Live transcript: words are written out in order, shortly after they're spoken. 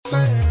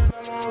saying, I'm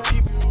gonna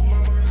keep you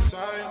by my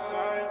side.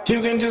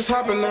 You can just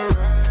hop in the ride,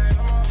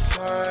 I'm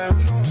outside,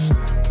 we gon'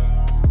 slide.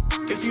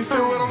 If you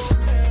feel what I'm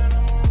saying,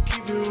 I'm gonna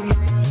keep you by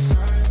my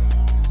side.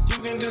 You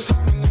can just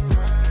hop in the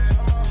ride,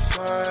 I'm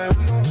outside,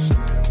 we gon'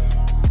 slide.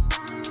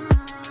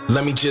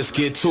 Let me just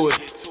get to it.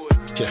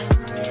 Yeah.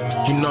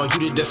 You know you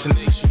the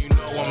destination, you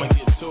know I'ma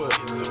get to it.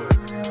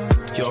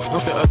 Yo, if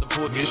the other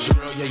boy gets you,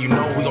 girl, yeah, you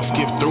know we gon'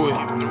 skip through it.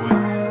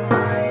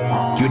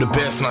 You the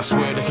best, and I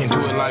swear they can't do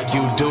it like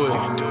you do it.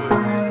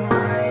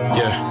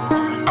 Yeah,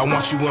 I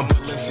want you in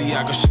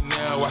Balenciaga,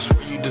 Chanel, I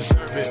swear you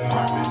deserve it.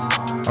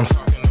 I'm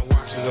talking the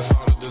watches, that's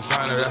all the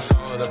designer, that's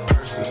all of the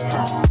purses.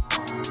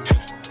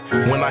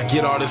 When I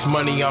get all this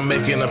money, I'm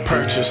making a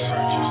purchase.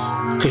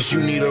 Cause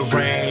you need a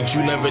range,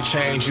 you never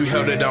change, you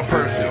held it down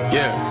perfect.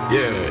 Yeah,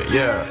 yeah,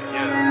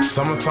 yeah.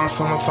 Summertime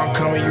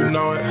coming, you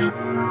know it.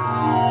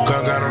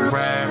 Girl got a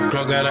rag,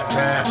 girl got a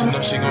ass, you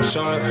know she gon'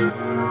 show it.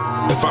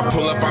 If I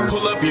pull up,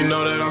 you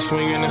know that I'm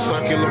swinging in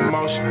circular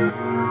motion.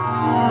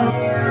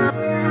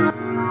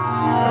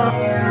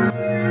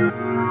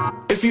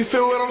 If you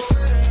feel what I'm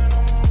saying,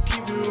 I'm gonna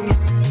keep you by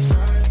my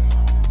side.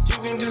 You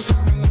can just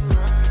hop in the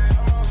ride,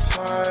 I'm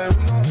outside,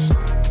 we gon'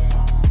 slide.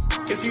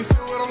 If you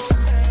feel what I'm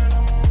saying,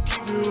 I'm gonna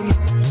keep you by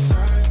my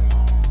side.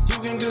 You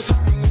can just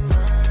hop in the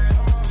ride,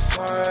 I'm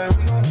outside,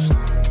 we gon'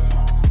 slide.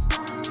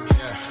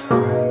 Yeah,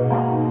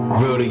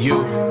 real to you.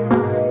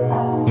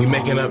 We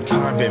making up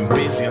time, been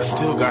busy, I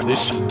still got this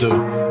shit to do.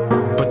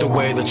 But the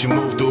way that you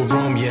move through a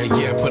room,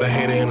 yeah, put a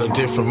hater in a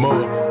different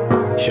mood.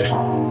 Yeah,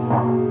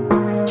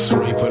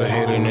 swear you put a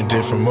hater in a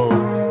different mood.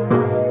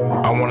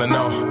 I wanna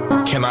know,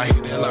 can I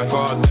hit it like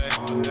all day?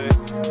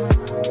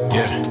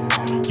 Yeah,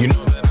 you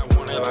know that I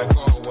want it like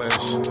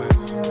always.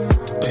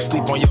 They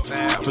sleep on your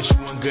lap, but you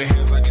in good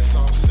hands like it's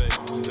all safe.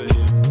 Yeah,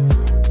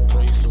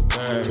 girl, you so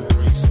bad, you in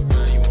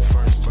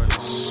first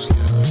place.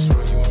 Yeah, I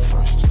swear you in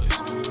first place.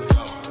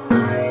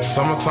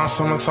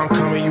 Summertime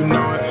coming, you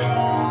know it.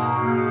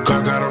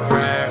 Girl got a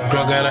rag,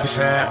 girl got a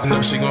shot,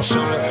 know she gon'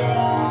 show it.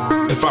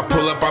 If I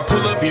pull up,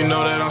 you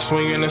know that I'm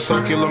swinging in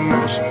circular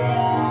motion.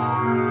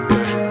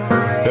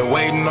 Yeah, been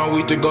waiting all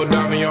week to go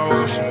dive in your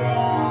ocean.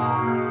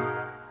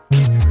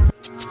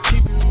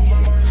 Keep you by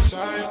my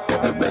side.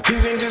 You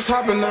can just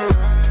hop in the ride,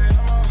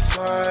 I'm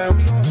outside,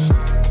 we gon'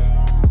 slide.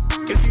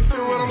 If you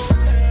feel what I'm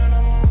saying,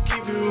 I'm gonna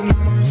keep you by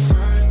my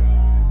side.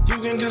 You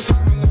can just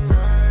hop in the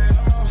ride,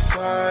 I'm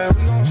outside,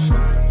 we gon'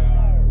 slide.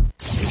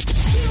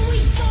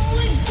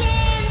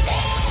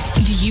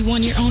 Do you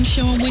want your own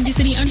show on Windy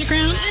City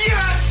Underground?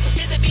 Yes!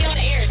 Visit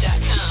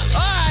BeyondAir.com.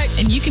 All right.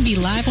 And you can be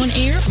live on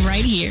air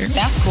right here.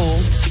 That's cool.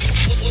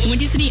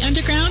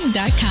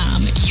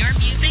 WindyCityUnderground.com. Your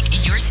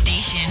music, your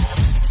station.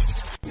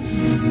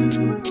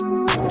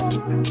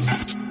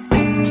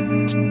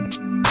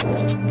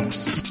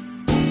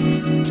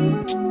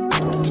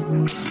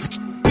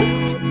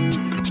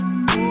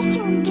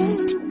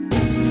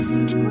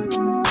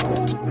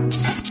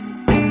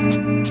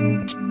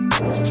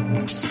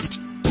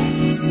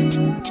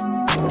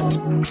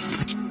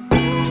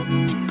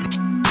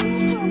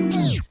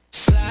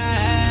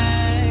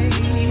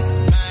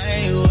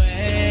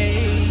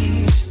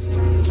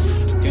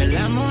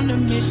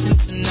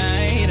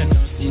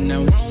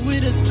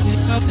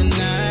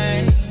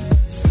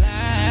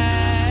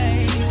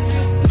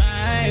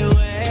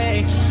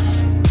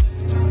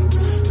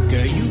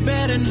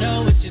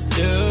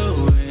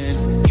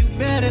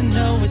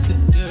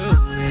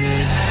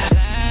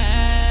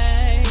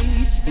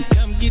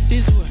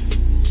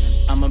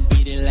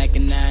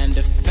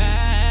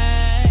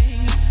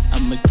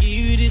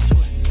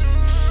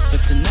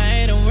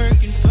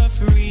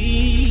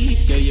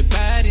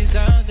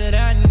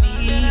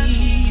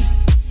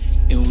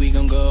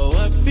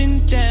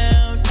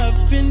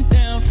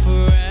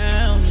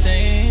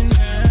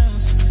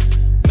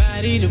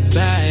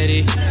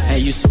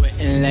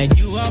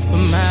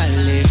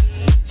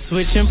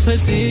 Switching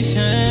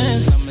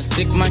positions, I'ma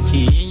stick my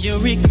key in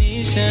your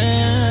ignition.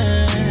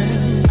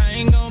 I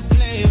ain't gon'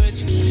 play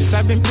with you, cause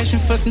I've been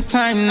patient for some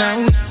time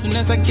now. Soon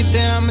as I get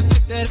there, I'ma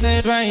take that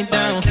shit right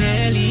down.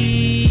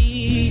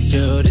 Kelly,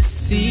 Joe to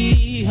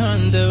see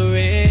on the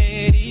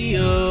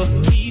radio.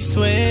 Keep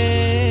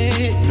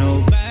sweat,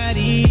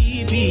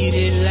 nobody beat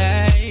it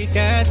like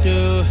I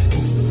do.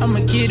 I'ma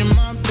get in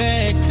my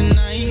bag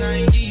tonight,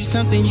 give you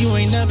something you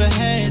ain't never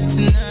had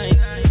tonight.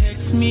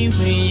 Text me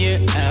when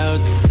you're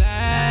outside,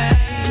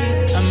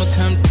 I'ma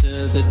come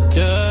to the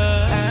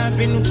door. I've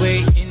been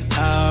waiting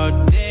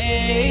all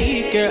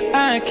day, girl,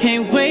 I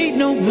can't wait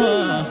no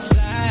more.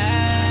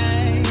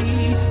 Slide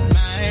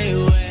my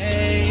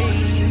way,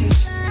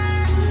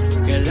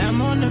 girl,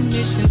 I'm on a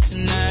mission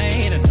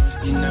tonight. I don't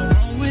see no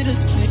wrong with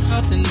us flip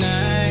off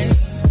tonight.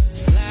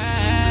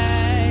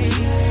 Slide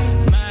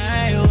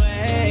my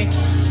way,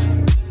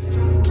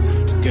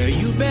 girl,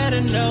 you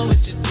better know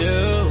what you're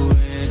doing.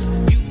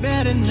 You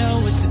better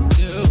know what to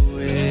do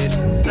with.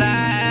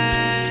 Slide.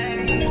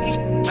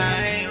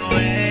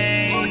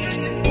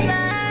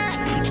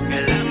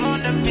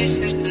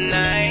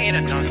 Tonight,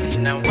 I don't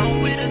see no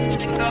wrong with us,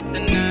 pick up the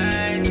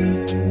night.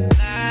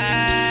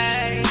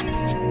 Slide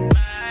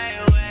my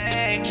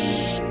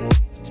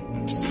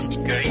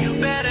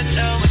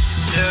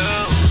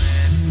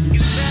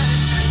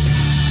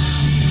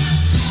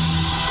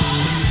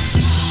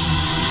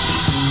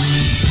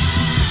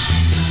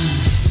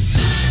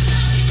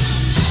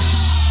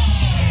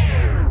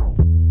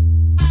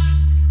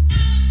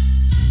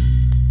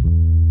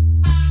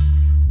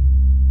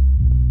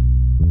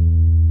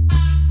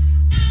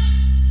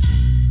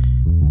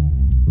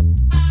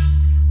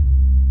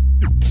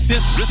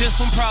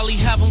probably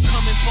have them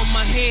coming for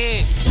my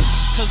head,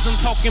 cause I'm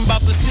talking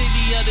about the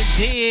city of the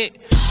dead.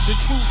 The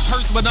truth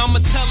hurts, but I'ma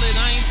tell it,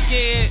 I ain't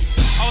scared.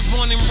 I was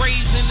born and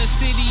raised in the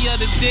city of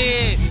the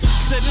dead.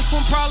 Said this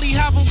one probably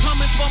have them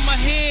coming for my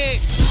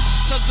head,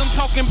 cause I'm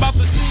talking about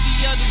the city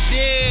of the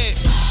dead.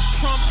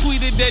 Trump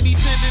tweeted that he's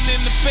sending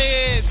in the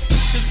feds,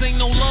 cause ain't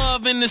no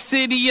love in the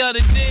city of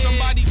the dead.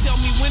 Somebody tell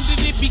me, when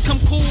did it become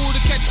cool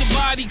to catch a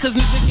body? Cause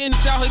niggas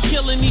out here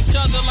killing each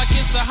other like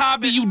it's a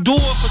hobby. You do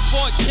it for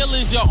sport,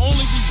 killing's your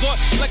only resort.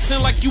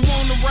 Flexing like you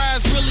on the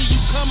rise, really you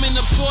coming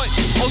up short.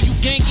 Oh, you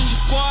ganking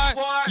your squad?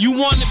 You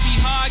wanna be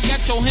hard,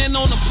 got your hand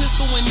on a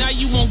pistol and now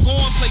you won't go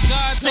and play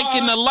God.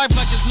 Taking a life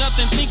like it's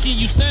nothing, thinking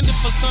you standing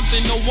for something.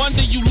 No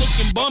wonder you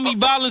looking bummy.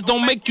 Violence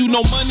don't make you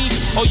no money.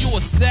 Oh, you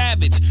a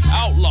savage,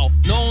 outlaw,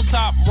 known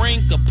top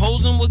rank,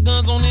 posing with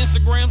guns on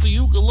Instagram so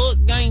you can look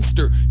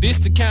gangster. This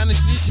the kind of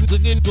shit you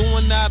again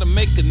doing now to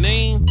make a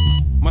name.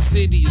 My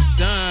city is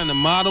dying,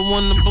 am I the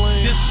one to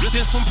blame?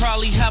 This one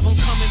probably have them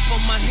coming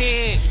for my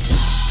head,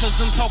 cause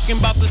I'm talking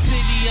about the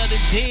city of the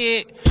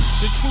dead.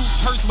 The truth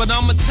hurts, but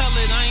I'ma tell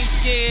it, I ain't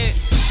scared.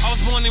 I was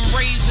born and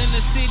raised in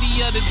the city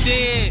of the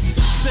dead.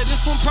 Said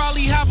this one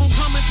probably have them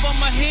coming for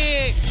my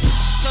head,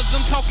 cause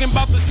I'm talking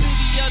about the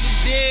city of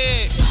the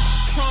dead.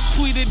 Trump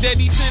tweeted that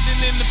he's sending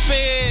in the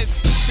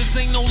feds, cause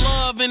ain't no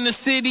love in the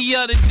city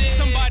of the dead.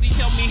 Somebody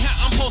tell me how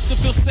I'm supposed to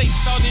feel safe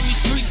out in these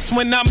streets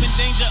when I'm in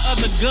danger of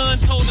the gun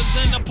toters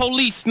and the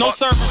police. No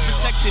servant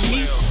protecting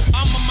me,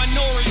 I'm a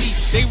minority.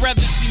 They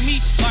rather see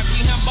me locked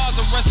behind bars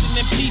or resting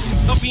in peace.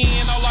 No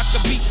being all like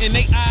a beat in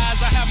they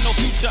eyes, I have no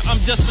future. I'm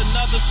just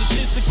another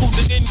statistical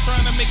nigga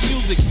trying to make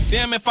music.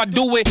 Damn if I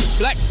do it.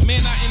 Black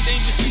men are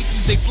endangered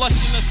species. They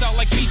flushing us out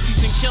like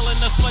feces and killing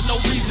us for no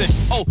reason.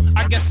 Oh,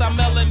 I guess our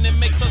melanin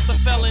makes us a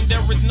felon.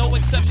 There is no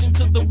exception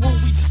to the rule,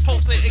 we just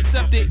supposed to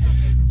accept it.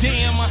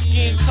 Damn, my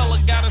skin color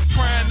got us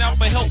crying out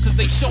for help, cause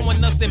they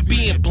showing us that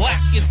being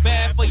black is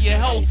bad for your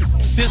health.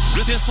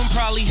 This one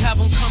probably have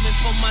them coming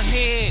for my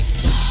head,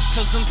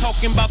 cause I'm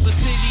talking about the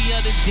city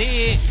of the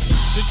dead.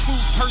 The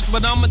truth hurts,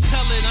 but I'ma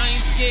tell it, I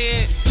ain't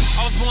scared.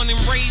 I was born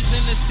and raised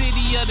in the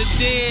city of the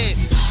dead.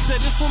 Said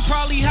this one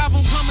probably have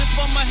them coming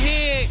for my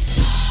head,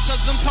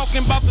 cause I'm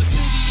talking about the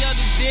city of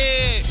the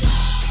dead.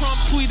 Trump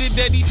tweeted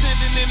that he's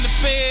sending in the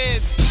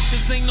feds,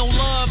 cause ain't no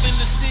love in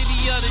the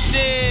city of the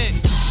dead.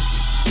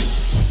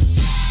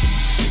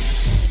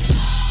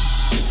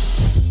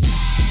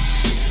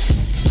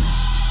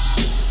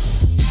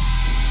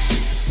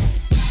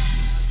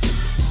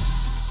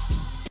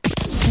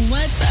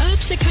 What's up,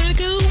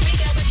 Chicago? We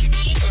got what you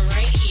need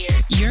right here.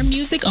 Your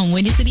music on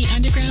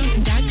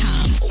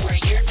WindyCityUnderground.com, where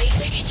your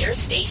music is your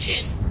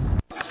station.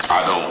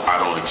 I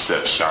don't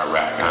accept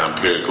Chirac. I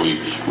empirically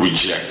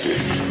reject it.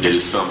 It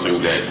is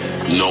something that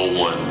no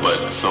one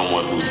but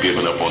someone who's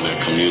given up on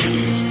their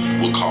communities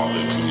will call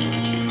their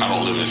community. I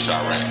don't live in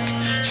Chirac.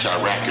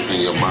 Chirac is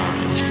in your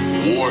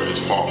mind. War is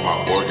fought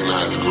by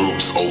organized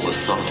groups over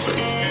something.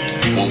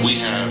 What we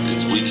have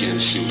is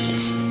weekend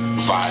shootings,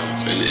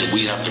 violence, and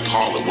we have to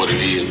call it what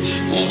it is.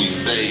 When we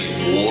say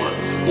war,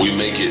 we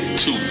make it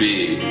too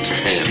big to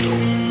handle.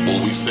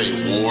 When we say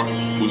war,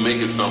 we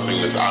make it something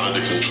that's out of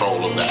the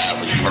control of the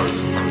average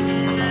person. I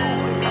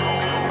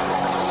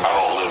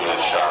don't live in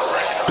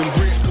Chirac.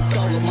 Embrace with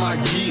all of my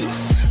years,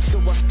 so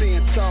I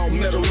stand tall,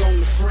 metal on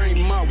the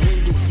frame, my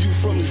window view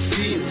from the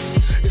seals.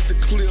 It's a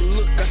clear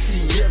look, I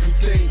see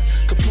everything.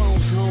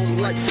 Capone's home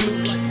like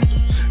Fluke.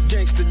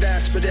 Gangster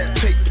dies for that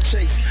paper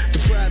chase,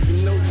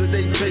 depriving those of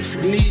their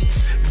basic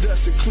needs.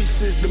 Thus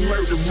increases the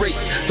murder rate.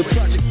 The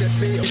project that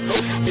failed,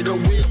 it'll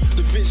will.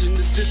 The vision,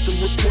 the system,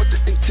 report the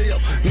intel.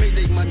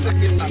 Mayday my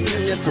nigga, I'm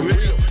in there for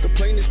real. The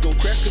plane is gon'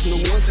 crash cause no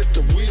one's at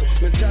the wheel.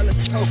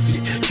 Mentality healthy,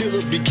 kill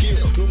or be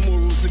killed. No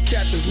more rules of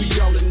captains, we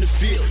all in the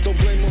field. Don't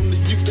blame on the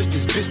youth, they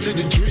just bitch to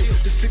the drill.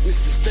 The sickness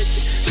is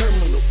taken,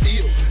 terminal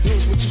ill.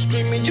 Knows what you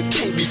screaming, you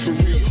can't be for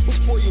real. What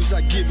spoils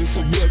I giving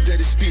for blood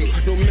that is spilled?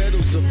 No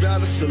medals of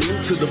valor,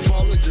 salute to the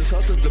fallen. Just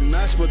hustle the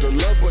match for the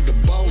love of the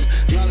ballin'.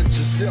 Knowledge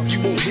yourself,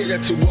 you won't hear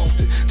that too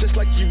often. Just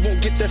like you won't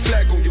get that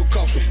flag on your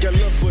coffin. Got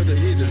love for the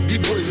hitters,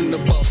 D-boys and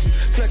the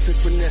bosses. Flexing,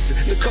 finessing,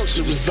 the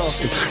culture is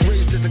awesome.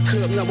 Raised as a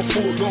cub, now a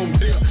full-grown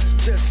bill.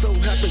 Just so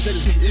happens that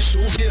it's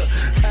issue here.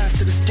 Eyes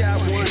to the sky,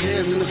 one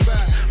hands in the fire.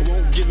 I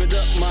won't give it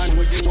up, mine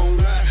when you won't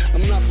lie.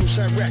 I'm not from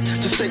Chirac,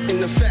 just stating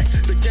the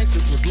fact. The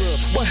gangsters was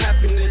love, what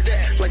happened to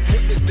that? Like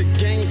what is the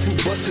game from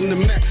busting the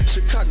Mac?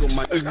 Chicago,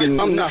 my again,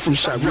 I'm not from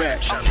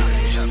Chirac.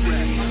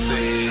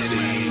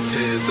 City,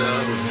 tears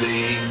of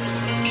thee.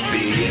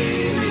 Be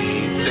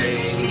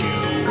anything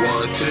you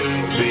want to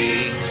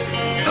be.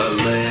 A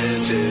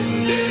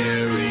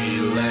legendary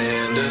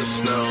land of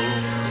snow.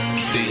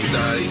 These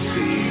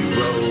icy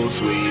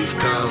roads we've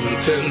come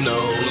to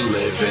know.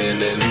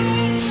 Living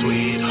in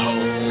sweet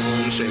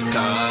home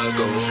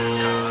Chicago.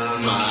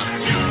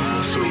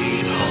 My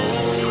sweet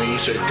home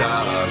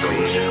Chicago.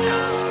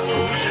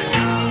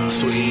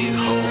 Sweet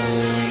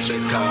home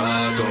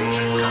Chicago.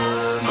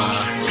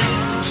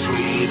 My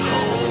sweet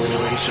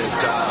home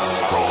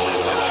Chicago.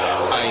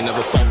 I ain't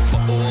never fought for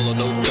oil or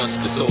no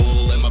dusty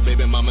soul, and my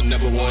baby mama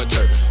never wore a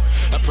turban.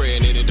 I pray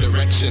in any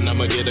direction,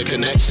 I'ma get a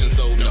connection.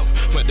 So no,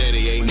 my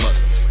daddy ain't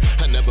Muslim.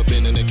 I never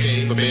been in a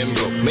cave, I been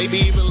broke. Maybe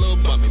even a little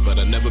bummy, but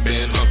I never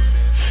been hungry.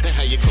 And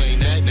how you claim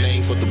that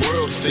name for the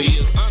world to see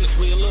is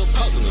honestly a little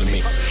puzzling to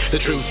me. The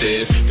truth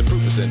is, the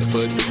proof is in the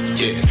pudding.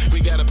 Yeah, we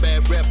got a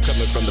bad rep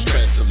coming from the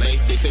press so late.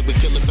 They say we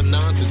killing for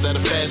nonsense at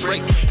a fast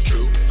rate.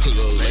 True, a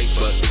little late,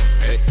 but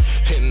hey,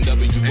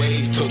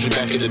 NWA told you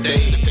back in the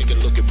day to take a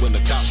look at when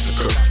the cops are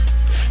crook.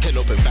 And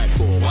open back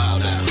for a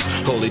while now.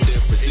 Only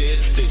difference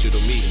is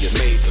digital media's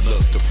made to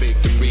look a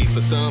victory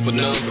for some, but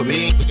none for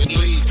me.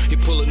 Please, you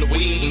pulling the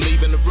weed and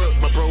leaving the rook.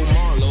 My bro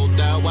Marlo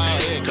died while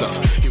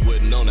handcuffed. You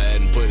wouldn't know that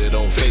and put it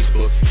on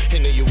Facebook.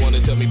 And then you wanna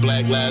tell me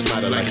Black Lives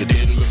Matter like it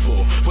didn't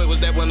before. Where was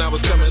that when I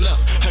was coming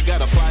up? I got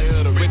a flyer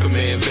of the Ricker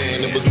Man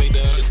van. It was made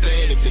to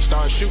understand if they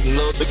start shooting,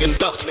 little they can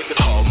duck.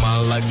 All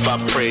my life I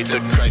prayed to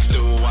Christ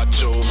to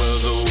watch over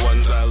the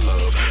ones I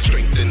love.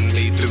 Strengthen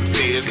me through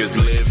tears, cause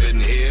living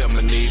here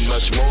I'ma need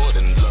much more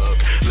than love.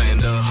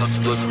 Land of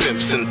hustlers,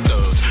 pimps and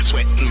thugs,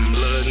 sweat and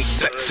blood and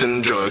sex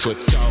and drugs. But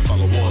y'all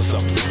follow wars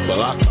up,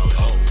 well I call it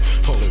home.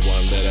 Only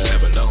one that I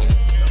ever known.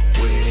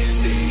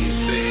 Windy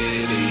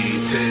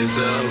City, 'tis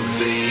of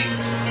thee.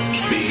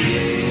 Be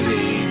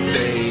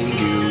anything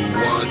you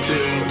want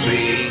to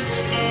be.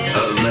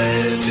 A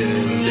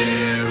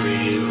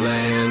legendary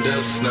land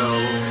of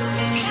snow.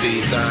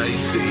 These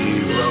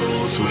icy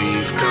roads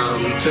we've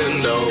come to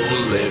know.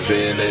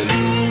 Living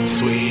in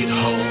sweet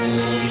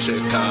home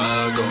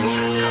Chicago.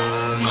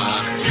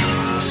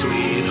 My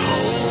sweet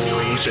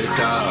home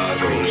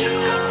Chicago.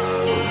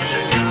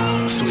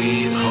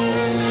 Sweet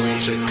home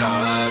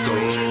Chicago.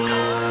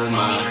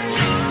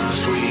 My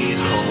sweet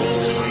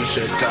home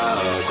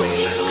Chicago.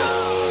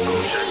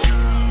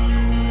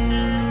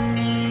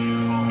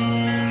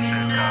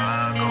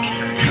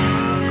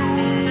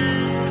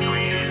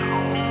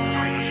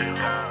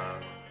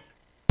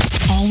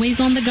 Always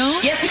on the go?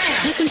 Yes,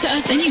 ma'am. Listen to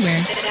us anywhere.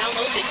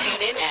 Download the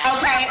TuneIn app.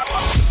 Okay.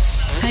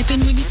 Type in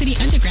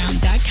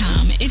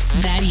WindyCityUnderground.com. It's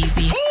that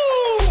easy.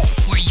 Woo!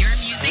 Where your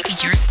music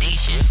is your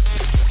station.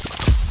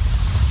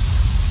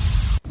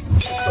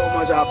 So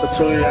much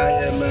opportunity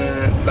out here,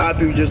 man. A lot of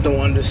people just don't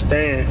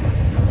understand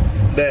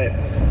that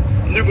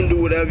you can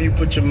do whatever you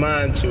put your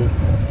mind to,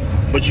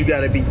 but you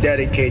gotta be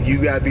dedicated.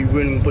 You gotta be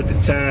willing to put the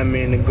time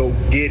in and go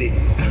get it.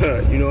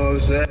 You know what I'm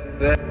saying?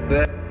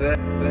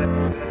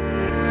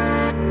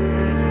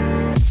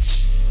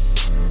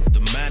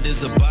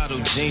 Is a bottle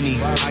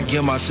genie. I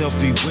give myself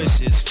 3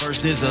 wishes.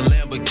 First is a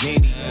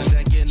Lamborghini.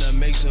 Second, to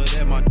make sure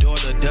that my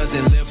daughter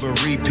doesn't live a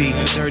repeat.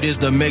 Third is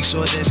to make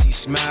sure that she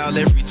smile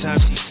every time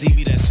she see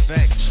me. That's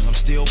facts. I'm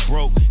still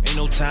broke. Ain't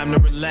no time to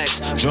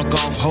relax. Drunk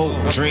off hope.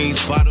 Dreams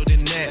bottled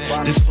in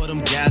that. This for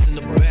them guys in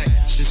the back.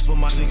 This for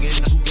my nigga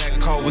who got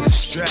caught with the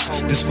strap.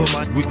 This for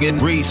my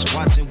weekend Reese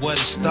watching where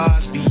the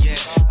stars be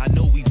at. I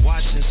know we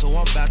watching, so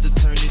I'm about to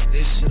turn this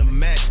shit a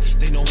max.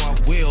 They know I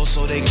will,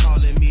 so they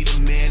calling me the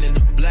man in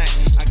the black.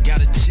 I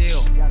gotta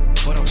chill,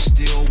 but I'm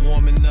still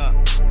warming up.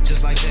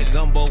 Just like that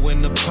gumbo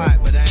in the pot,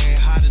 but I ain't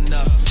hot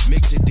enough.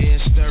 Mix it, then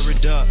stir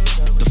it up.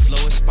 The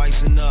flow is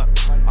spicing up.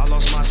 I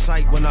lost my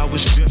sight when I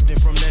was drifting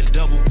from that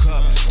double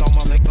cup. Thought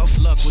my like off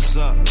luck was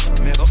up.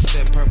 Man, off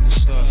that purple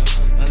stuff.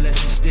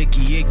 Unless it's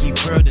sticky, icky,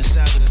 pearled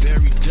inside the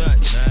berry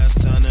Dutch. Now it's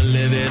time to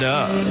live it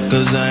up,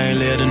 cause I ain't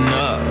lit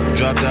enough.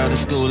 Dropped out of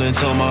school and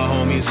told my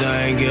homies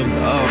I ain't giving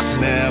up.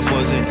 Math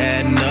wasn't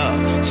adding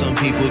up. Some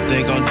people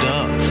think I'm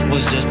dumb.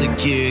 Was just a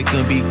kid,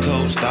 could be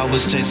coached. I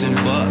was chasing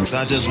bucks.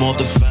 I just want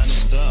the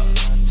finest stuff,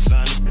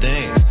 finer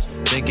things.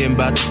 Thinking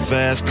about the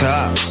fast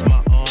cars,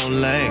 my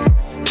own lane.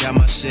 Got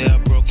my share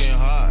of broken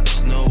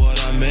hearts, know what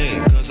I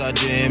mean? Cause I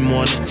didn't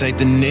want to take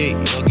the knee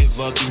or give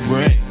up the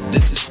ring.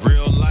 This is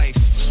real life,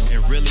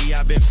 and really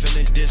I've been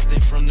feeling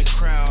distant from the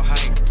crowd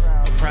hype.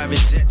 A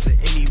private jet to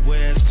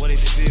anywhere is what it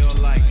feel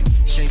like.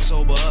 Can't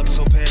sober up,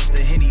 so pass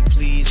the Henny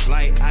please.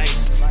 Light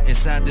ice,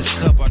 inside this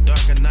cup are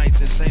darker nights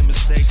and same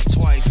mistakes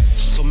twice.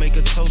 So make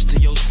a toast to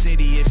your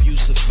city if you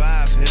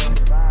survive here.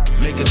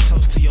 Make a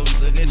toast to your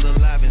niggas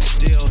alive and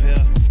still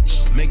here.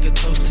 Make a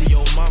toast to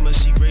your mama,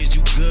 she raised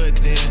you good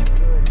then.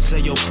 Say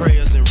your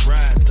prayers and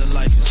ride, the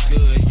life is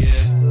good,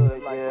 yeah.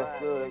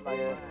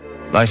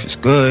 Life is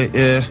good,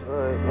 yeah.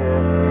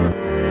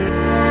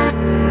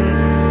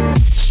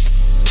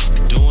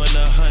 Doing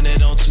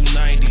 100 on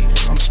 290.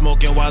 I'm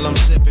smoking while I'm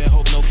sipping,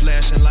 hope no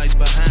flashing lights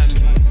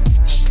behind me.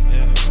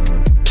 Yeah.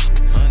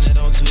 100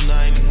 on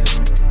 290.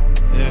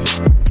 Yeah.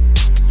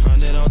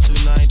 100 on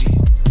 290.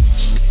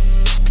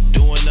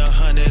 Doing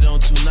 100 on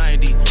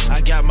 290.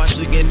 I got my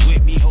chicken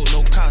with me, hope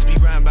no cops be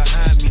riding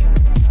behind me.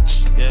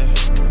 Yeah.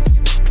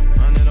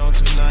 100 on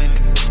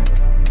 290.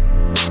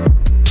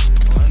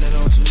 100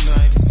 on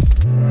 290.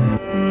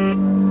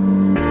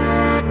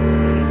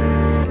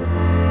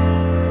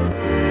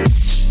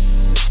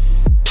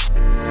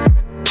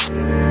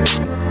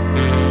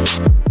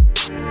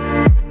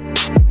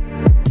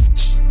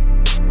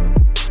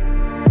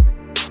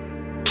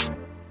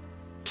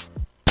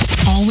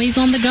 Always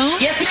on the go?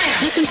 Yes,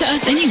 ma'am. Listen to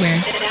us anywhere.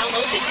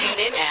 Download the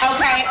TuneIn app.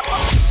 Okay.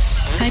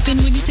 Type in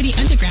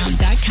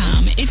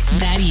WindyCityUnderground.com. It's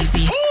that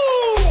easy.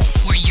 Woo!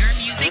 Where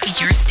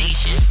your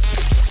station.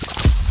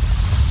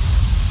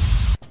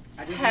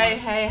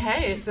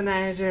 Hey, it's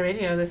Danaya Azure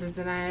Radio. This is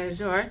Danaya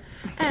Azure,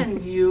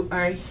 and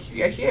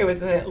you're here with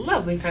the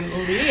lovely friend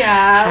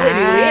Leah. Lady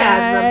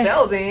Leah in the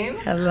building.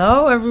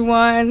 Hello,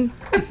 everyone.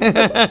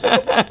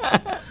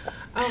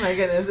 Oh my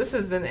goodness, this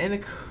has been a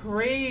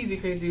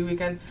crazy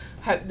weekend.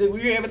 Were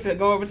you able to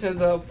go over to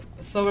the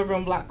Silver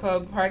Room Block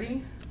Club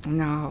party?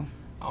 No.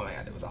 Oh my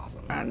god, it was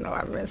awesome. I know,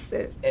 I missed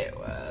it. It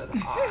was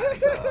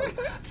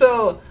awesome.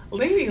 So,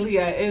 Lady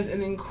Leah is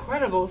an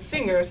incredible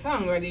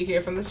singer-songwriter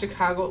here from the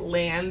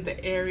Chicagoland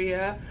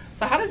area.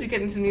 So, how did you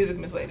get into music,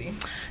 Miss Lady?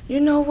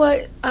 You know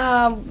what?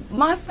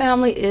 My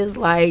family is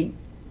like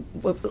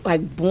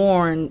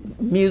born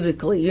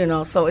musically, you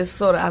know, so it's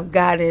sort of, I've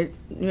got it,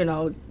 you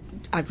know,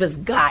 I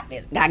just got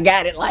it. I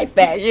got it like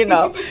that, you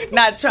know,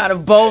 not trying to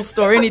boast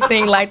or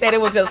anything like that. It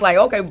was just like,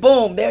 okay,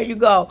 boom, there you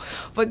go.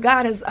 But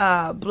God has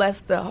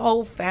blessed the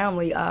whole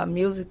family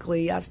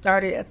musically. I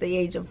started at the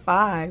age of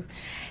 5.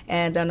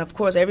 And of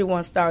course,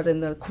 everyone starts in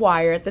the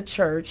choir at the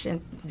church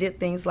and did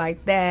things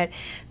like that.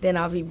 Then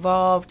I've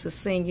evolved to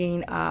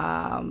singing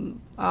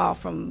from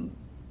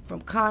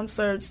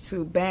concerts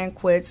to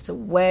banquets to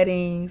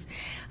weddings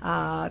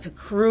to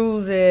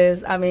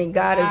cruises. I mean,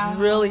 God is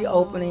really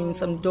opening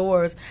some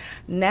doors.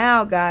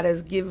 Now God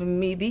has given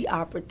me the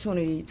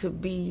opportunity to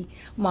be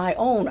my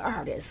own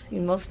artist. You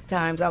know, most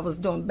times I was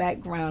doing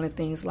background and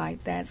things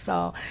like that.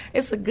 So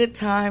it's a good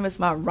time. It's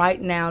my right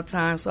now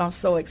time. So I'm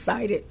so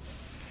excited.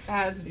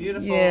 That's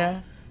beautiful.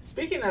 Yeah.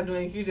 Speaking of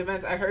doing huge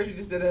events, I heard you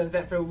just did an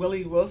event for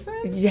Willie Wilson.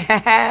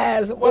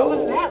 Yes. What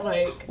was that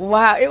like?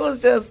 Wow. It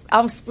was just,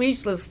 I'm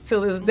speechless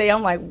till this day.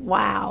 I'm like,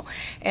 wow.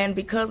 And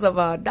because of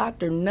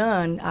Dr.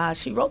 Nunn,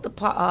 she wrote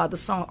the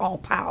song All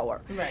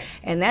Power. Right.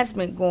 And that's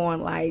been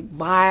going like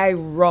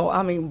viral.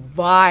 I mean,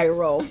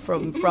 viral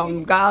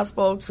from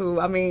gospel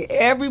to, I mean,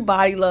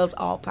 everybody loves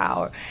All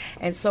Power.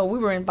 And so we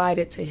were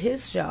invited to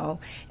his show,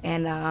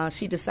 and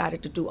she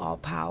decided to do All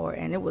Power.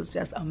 And it was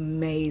just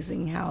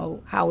amazing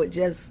how it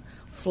just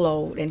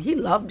flowed, and he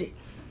loved it.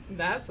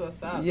 That's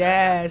what's up.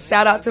 Yeah,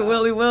 shout out to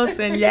Willie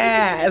Wilson.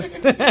 Yes.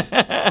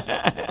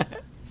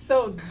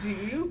 So, do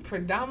you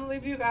predominantly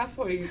do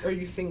gospel, or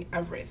you sing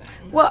everything?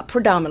 Well,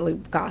 predominantly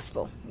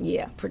gospel.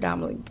 Yeah,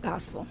 predominantly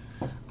gospel.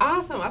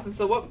 Awesome.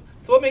 So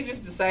what made you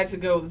decide to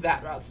go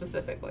that route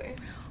specifically?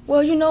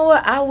 Well, you know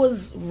what? I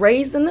was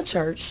raised in the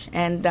church,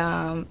 and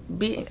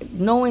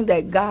knowing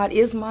that God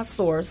is my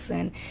source,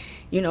 and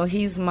you know,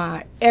 He's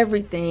my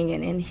everything,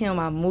 and in Him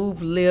I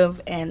move, live,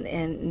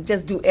 and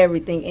just do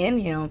everything in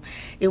Him.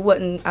 It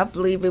wasn't, I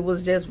believe it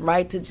was just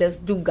right to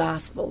just do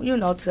gospel, you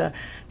know, to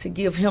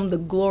give Him the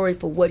glory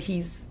for what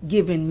He's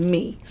given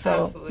me.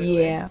 So,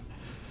 absolutely. Yeah.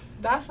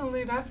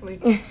 Definitely.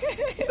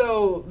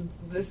 So,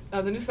 this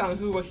the new song,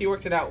 He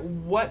Worked It Out,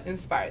 what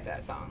inspired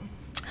that song?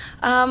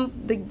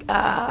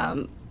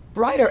 The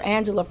writer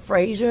Angela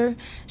Frazier,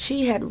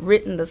 she had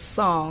written the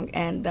song,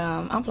 and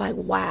I'm like,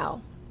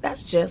 wow.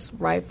 That's just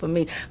right for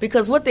me.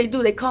 Because what they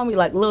do, they call me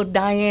like Little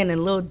Diane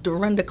and Little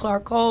Dorinda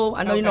Clark Cole.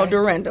 I know you know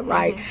Dorinda,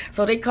 right? Mm-hmm.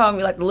 So they call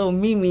me like the little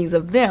Mimis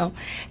of them.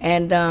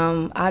 And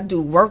I do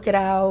Work It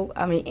Out.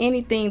 I mean,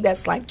 anything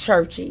that's like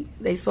churchy,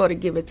 they sort of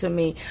give it to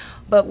me.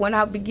 But when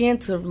I began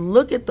to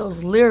look at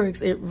those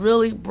lyrics, it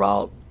really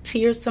brought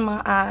tears to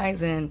my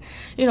eyes, and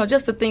you know,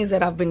 just the things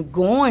that I've been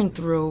going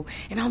through,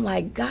 and I'm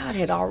like, God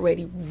had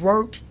already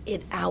worked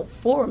it out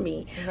for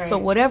me. Right. So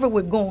whatever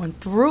we're going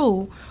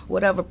through,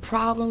 whatever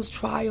problems,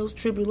 trials,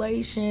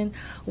 tribulation,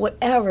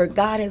 whatever,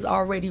 God has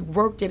already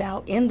worked it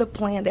out in the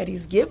plan that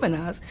He's given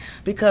us,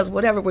 because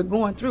whatever we're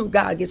going through,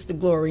 God gets the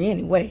glory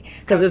anyway,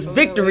 because it's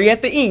victory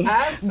at the end.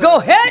 Absolutely. Go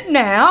ahead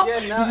now. Yeah,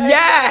 no,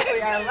 yes.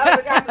 Exactly. I love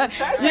it. Got some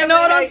church you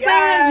know what I'm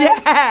saying?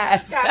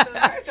 Yes. Got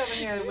some church over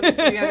here with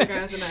the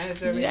underground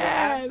tonight. Yes.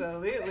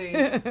 Absolutely.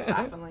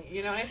 Definitely.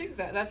 You know, and I think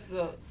that's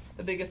the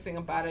biggest thing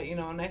about it, you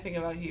know, and I think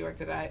about He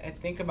Worked It Out, I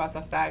think about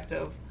the fact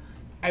of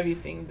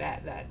everything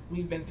that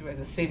we've been through as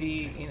a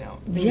city, you know,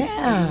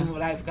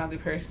 what I've gone through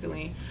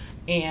personally,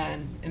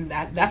 and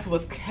that's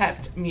what's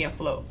kept me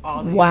afloat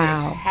all the years.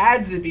 It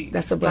had to be.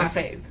 That's a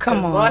blessing. Faith,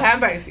 come on. Lord have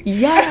mercy.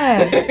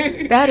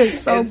 Yes. That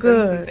is so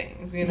good. Been some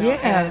things, you know,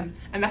 yeah.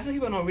 And that's what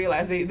people don't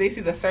realize. They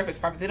see the surface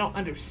part, but they don't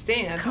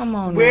understand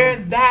where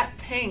that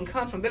pain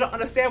comes from. They don't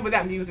understand where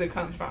that music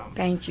comes from.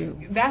 Thank you.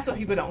 That's what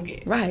people don't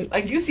get. Right.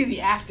 Like, you see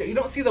the after. You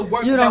don't see the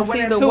work. You don't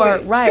see the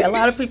work. Right. A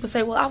lot of people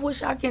say, well, I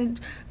wish I can.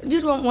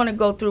 You don't want to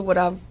go through what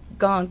I've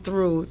gone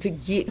through to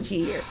get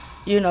here.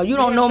 You know, you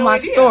don't know my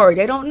story.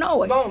 They don't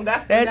know it. Boom.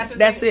 That's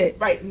it.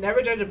 Right.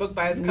 Never judge a book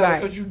by its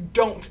cover, because you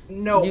don't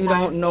know. You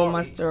don't know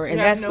my story, and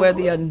that's where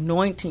the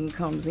anointing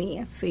comes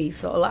in. See,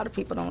 so a lot of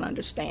people don't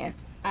understand.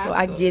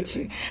 Absolutely. So I get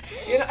you.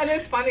 You know, and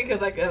it's funny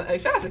because, like,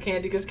 shout out to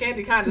Candy, because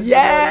Candy Conda's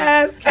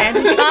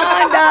Candy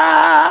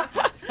Conda.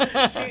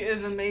 She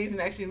is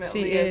amazing. Actually met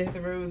Leah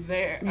through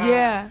there.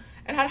 Yeah.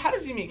 And how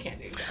did you meet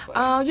Candy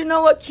exactly? You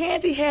know what?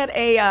 Candy had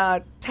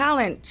a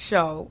talent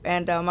show,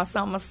 and my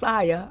son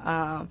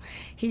Messiah,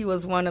 he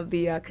was one of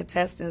the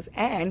contestants,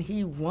 and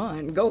he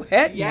won. Go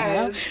ahead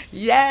now.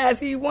 Yes,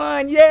 he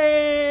won.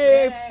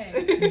 Yay!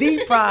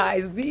 The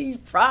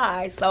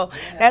prize. So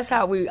that's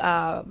how we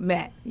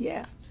met.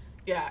 Yeah.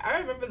 Yeah, I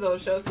remember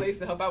those shows. I used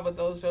to help out with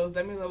those shows.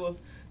 Demi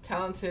was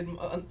talented,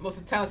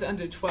 most talented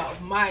under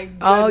 12. My goodness.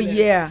 Oh,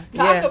 yeah.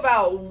 Talk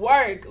about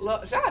work.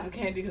 Shout out to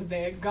Candy because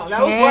they're gone.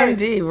 That was work.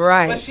 Candy,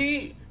 right. But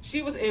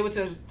she was able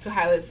to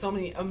highlight so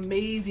many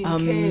amazing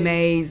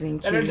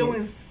kids that are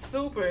doing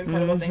super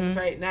incredible things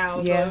right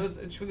now. So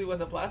it truly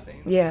was a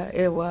blessing. Yeah,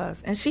 it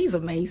was. And she's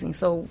amazing,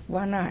 so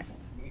why not?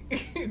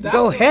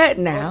 Go ahead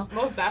now.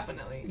 Most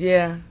definitely.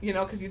 Yeah. You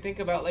know, because you think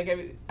about like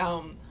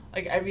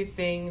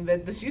everything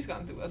that she's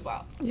gone through as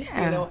well.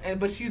 Yeah. You know,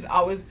 but she's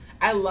always.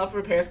 I love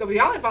her Periscope. But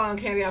y'all ain't following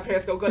Candy on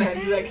Periscope. Go ahead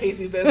and do that,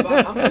 Casey Biz.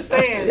 I'm just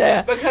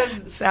saying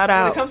because shout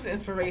out. When it comes to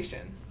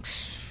inspiration,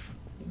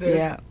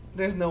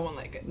 there's no one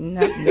like it.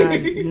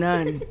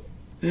 None.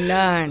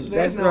 There's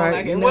That's no right. One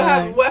like it.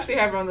 We'll actually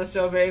have her on the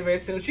show very, very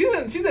soon.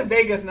 She's in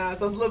Vegas now,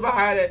 so it's a little bit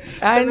harder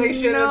to make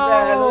sure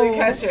that we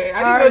catch her.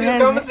 I didn't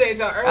know she was commentating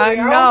until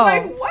earlier. I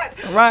was like,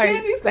 what?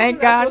 Right. Thank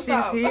God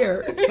she's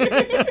here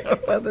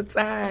for the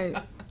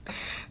time.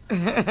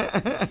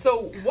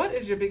 So, what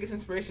is your biggest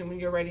inspiration when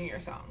you're writing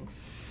your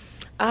songs?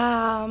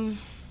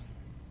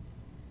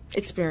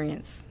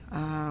 Experience.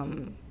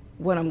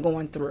 What I'm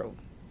going through.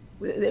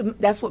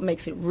 That's what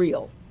makes it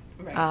real.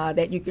 Right.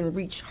 That you can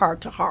reach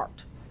heart to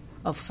heart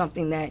of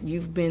something that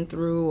you've been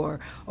through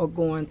or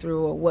going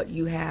through or what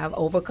you have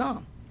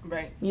overcome.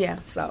 Right. Yeah.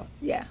 So,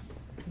 yeah.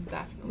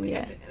 Definitely.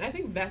 Yeah. And I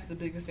think that's the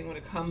biggest thing when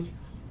it comes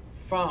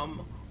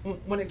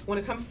when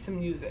it comes to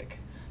music.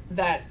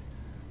 That,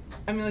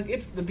 I mean,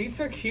 like, the beats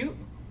are cute,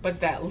 but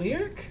that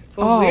lyrics,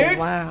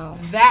 wow.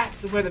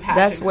 That's where the passion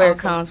comes from. That's where it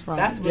comes from.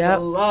 That's where the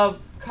love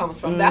comes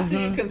from. That's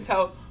when you can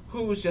tell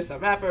who's just a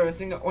rapper, a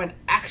singer, or an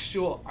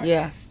actual artist.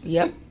 Yes.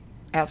 Yep.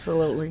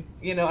 Absolutely.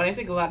 You know, and I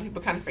think a lot of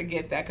people kind of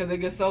forget that because they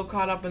get so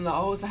caught up in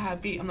it's a high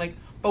beat. I'm like,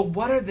 but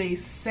what are they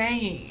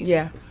saying?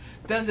 Yeah.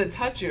 Does it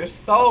touch your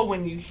soul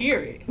when you hear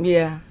it?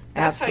 Yeah.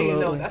 That's absolutely. How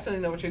you know. That's how you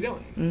know what you're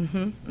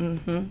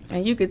doing.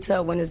 And you could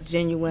tell when it's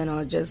genuine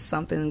or just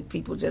something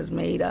people just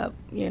made up,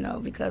 you know,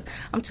 because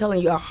I'm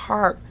telling you, a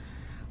heart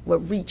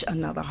would reach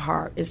another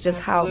heart. It's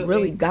just how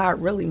really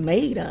God really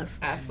made us.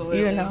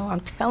 Absolutely. You know, I'm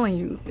telling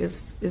you,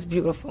 it's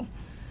beautiful.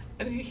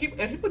 And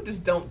people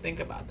just don't think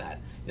about that.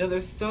 You know,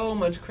 there's so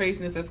much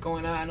craziness that's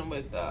going on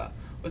with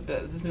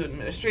this new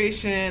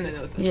administration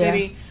and with the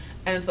city.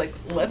 And it's like,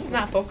 let's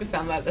not focus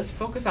on that. Let's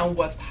focus on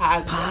what's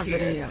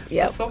positive.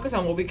 Yep. Let's focus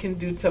on what we can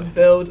do to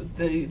build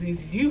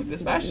these youth,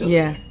 especially.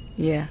 Yeah.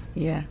 You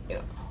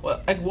know,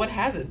 well, like, what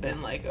has it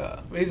been like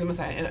raising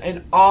Messiah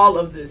and all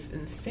of this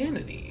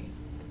insanity?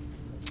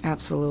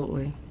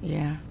 Absolutely.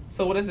 Yeah.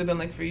 So what has it been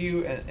like for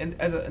you, and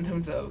in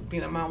terms of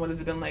being a mom? What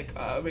has it been like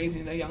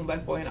raising a young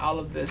black boy and all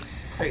of this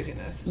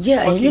craziness?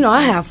 Yeah, and you know,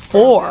 I have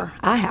four.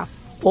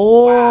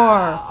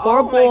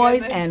 Four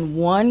boys and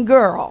one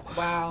girl.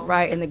 Wow.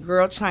 Right, and the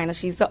girl China,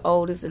 she's the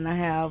oldest, and I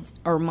have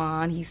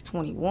Armand, he's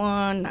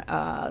 21,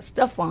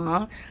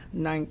 Stefan,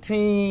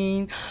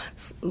 19,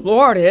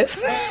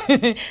 Lourdes,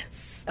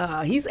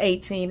 he's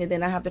 18, and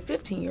then I have the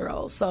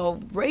 15-year-old.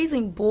 So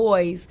raising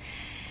boys,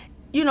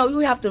 you know, you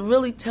have to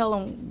really tell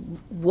them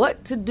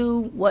what to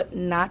do, what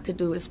not to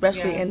do,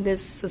 especially in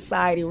this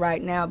society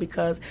right now,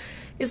 because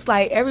it's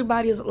like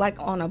everybody is like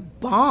on a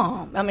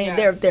bomb. I mean,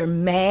 they're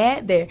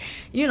mad.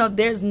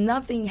 There's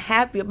nothing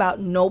happy about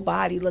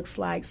nobody, looks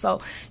like.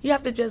 So you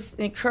have to just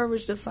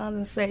encourage the sons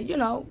and say, you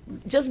know,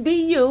 just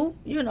be you,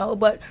 you know,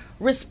 but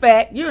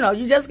respect, you know,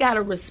 you just got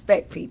to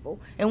respect people.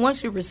 And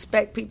once you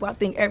respect people, I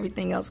think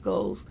everything else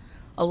goes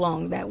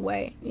along that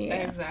way.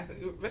 Yeah. Exactly.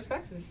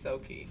 Respect is so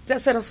key.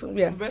 That's it.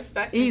 Yeah.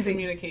 Respect and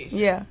communication.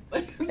 Yeah.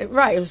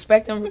 Right.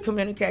 Respect and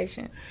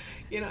communication.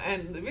 You know,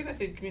 and the reason I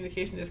say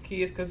communication is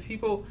key is because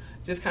people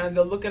just kind of,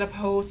 they'll look at a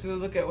post or they'll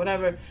look at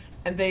whatever,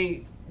 and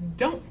they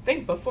don't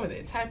think before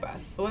they type. I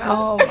swear.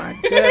 Oh my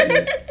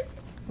goodness.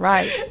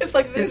 Right. It's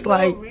like there's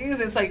no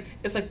reason. It's like,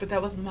 but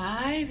that was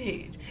my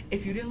page.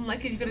 If you didn't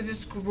like it, you could have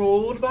just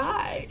scrolled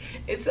by.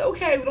 It's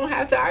okay. We don't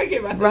have to argue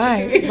about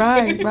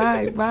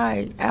that.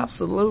 Right.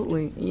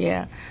 Absolutely.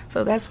 Yeah.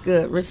 So that's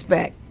good.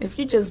 Respect. If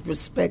you just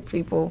respect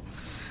people,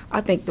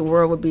 I think the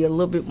world would be a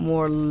little bit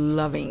more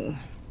loving.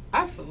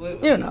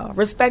 Absolutely. You know,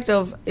 respect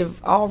of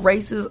if all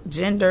races,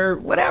 gender,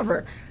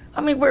 whatever.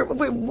 I mean, we're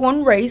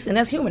one race, and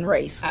that's human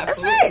race.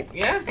 Absolutely. That's it.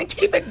 Yeah. And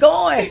keep it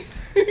going.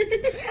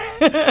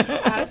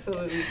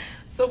 Absolutely.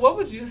 So what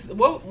would you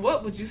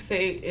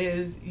say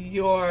is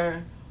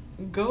your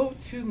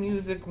go-to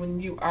music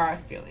when you are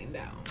feeling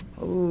down?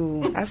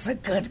 Ooh, that's a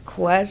good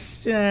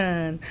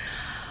question.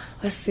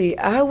 Let's see.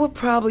 I would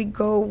probably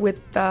go with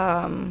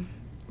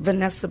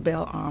Vanessa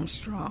Bell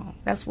Armstrong.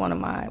 That's one of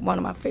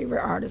my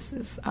favorite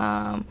artists.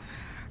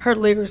 Her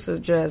lyrics are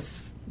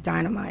just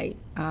dynamite.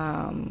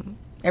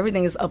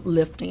 Everything is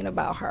uplifting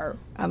about her.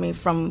 I mean,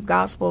 from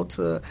gospel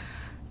to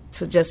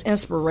just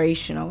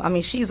inspirational. I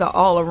mean, she's an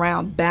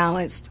all-around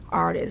balanced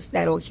artist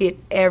that'll hit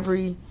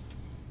every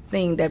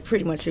thing that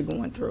pretty much you're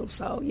going through.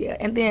 So, yeah.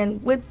 And then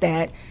with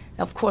that,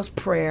 of course,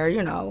 prayer,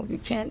 you know, you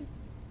can't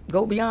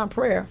go beyond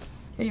prayer,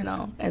 you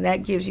know, and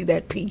that gives you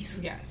that peace.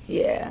 Yes.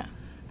 Yeah.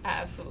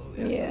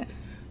 Absolutely. Yeah.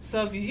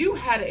 So if you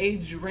had a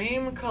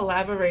dream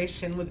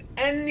collaboration with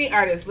any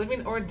artist,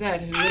 living or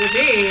dead, who would it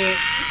be?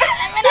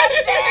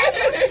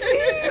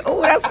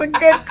 Oh, that's a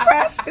good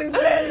question,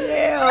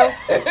 Danielle.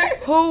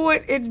 Who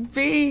would it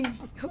be?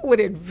 Who would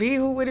it be?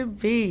 Who would it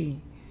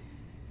be?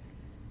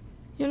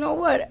 You know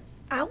what?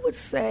 I would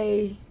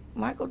say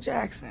Michael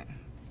Jackson.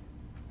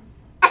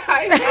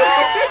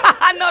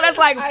 I know that's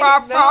like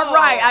far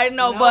right. I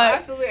know, but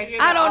absolutely.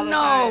 I don't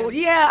know.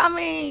 Yeah, I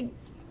mean,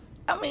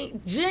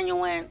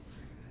 genuine,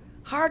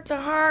 heart to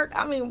heart.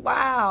 I mean,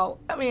 wow.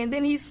 I mean,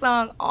 then he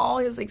sung all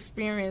his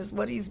experience,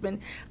 what he's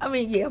been. I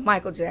mean, yeah,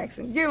 Michael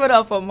Jackson. Give it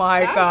up for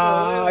Michael.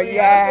 Absolutely,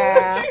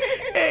 Yeah,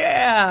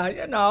 yeah.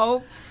 You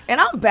know. And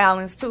I'm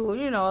balanced too.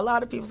 You know, a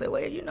lot of people say,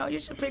 well, you know, you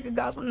should pick a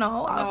gospel.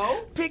 No,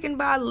 I'm picking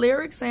by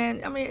lyrics,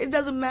 and I mean, it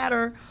doesn't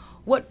matter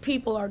what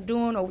people are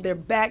doing or their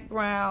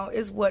background,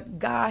 is what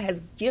God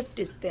has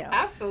gifted them.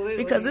 Absolutely.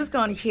 Because it's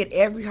going to hit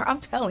every heart. I'm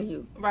telling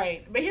you.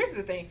 Right. But here's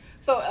the thing.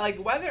 So, like,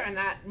 whether or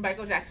not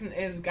Michael Jackson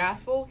is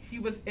gospel, he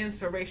was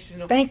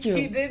inspirational. Thank you.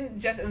 He didn't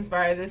just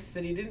inspire this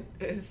city, he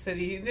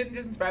didn't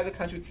just inspire the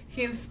country.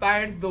 He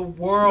inspired the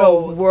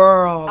world. The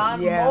world,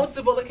 on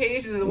multiple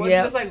occasions. It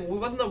wasn't just like, it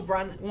wasn't a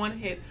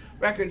one-hit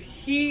record.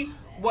 He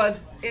was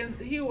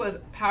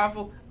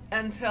powerful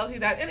until he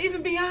died, and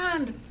even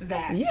beyond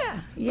that. Yeah.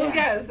 So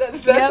yes,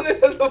 that's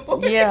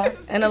what it Yeah,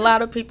 and a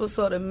lot of people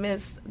sort of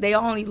miss. They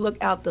only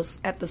look at the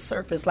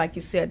surface, like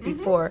you said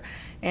before,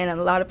 and a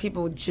lot of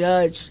people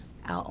judge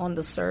out on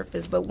the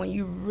surface. But when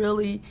you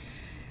really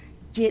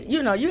get,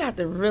 you know, you have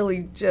to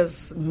really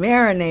just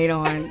marinate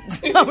on.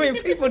 I mean,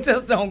 people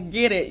just don't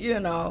get it, you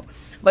know.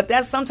 But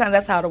sometimes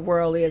that's how the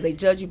world is. They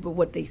judge you by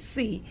what they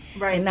see,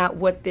 and not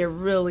what they're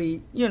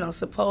really, you know,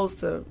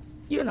 supposed to,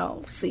 you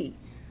know, see.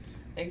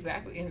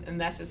 Exactly, and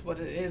that's just what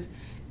it is.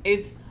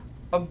 It's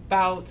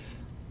about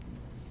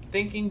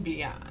thinking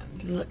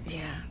beyond. Look,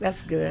 yeah,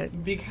 that's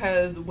good.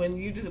 Because when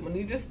you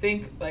just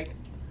think like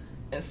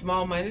in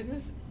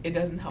small-mindedness, it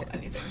doesn't help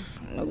anything.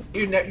 Nope.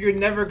 You're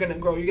never gonna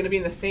grow. You're gonna be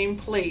in the same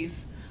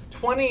place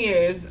 20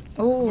 years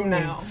from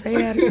now. Say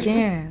that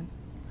again.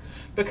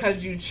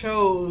 Because you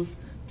chose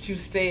to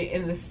stay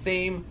in the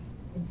same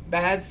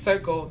bad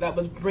circle that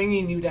was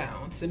bringing you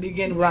down to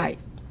begin with. Right.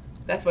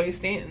 That's why you're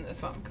staying in this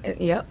funk.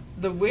 Yep.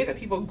 The way that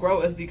people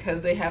grow is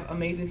because they have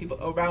amazing people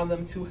around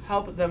them to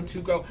help them to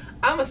grow.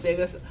 I'm going to say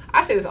this.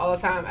 I say this all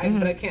the time,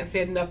 but I can't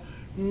say it enough.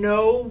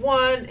 No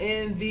one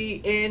in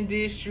the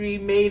industry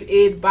made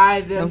it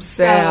by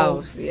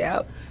themselves.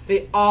 Yep.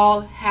 They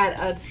all had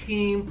a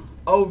team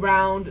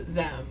around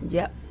them.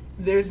 Yep.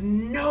 There's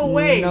no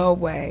way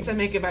to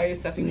make it by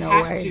yourself. You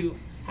have to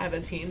have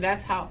a team.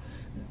 That's how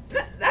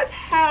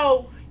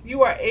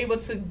you are able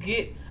to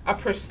get a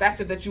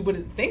perspective that you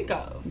wouldn't think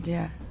of.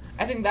 Yeah.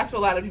 I think that's what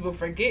a lot of people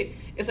forget.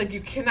 It's like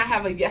you cannot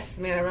have a yes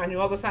man around you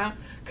all the time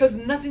because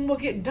nothing will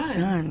get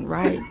done.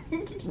 Right.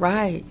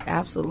 Right.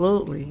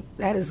 Absolutely.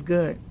 That is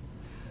good.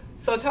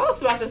 So tell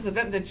us about this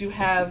event that you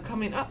have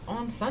coming up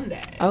on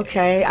Sunday.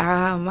 Okay,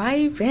 my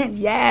event,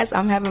 yes,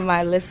 I'm having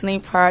my listening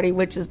party,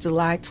 which is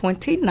July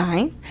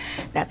 29th.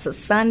 That's a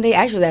Sunday.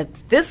 Actually,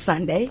 that's this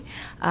Sunday.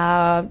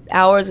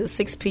 Hours at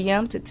 6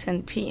 p.m. to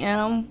 10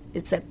 p.m.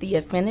 It's at the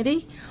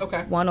Affinity,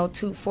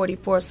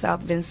 10244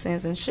 South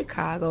Vincennes in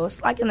Chicago.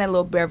 It's like in that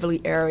little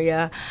Beverly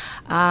area.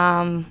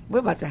 We're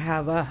about to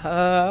have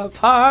a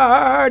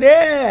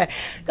party.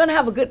 Gonna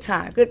have a good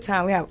time.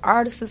 We have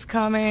artists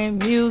coming,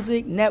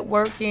 music,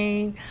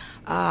 networking,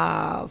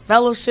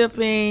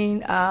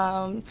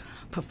 fellowshipping,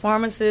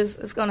 performances.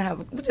 We're just gonna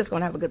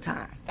have a good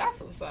time.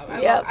 That's what's up. I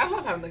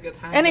love having a good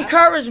time. And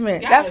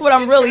encouragement. That's what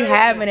I'm really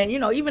having. And, you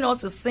know, even though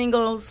it's a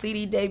single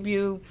CD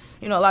debut,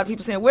 you know, a lot of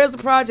people saying, where's the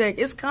project?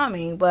 It's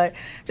coming. But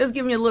just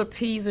give me a little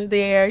teaser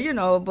there, you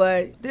know.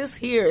 But this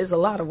here is a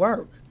lot of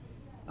work.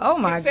 Oh,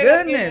 my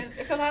goodness.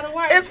 It's a lot of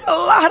work. It's a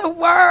lot of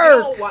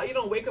work. You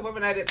don't wake up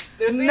overnight.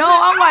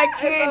 I'm like,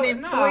 Candy,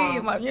 please.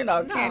 Candy, my man.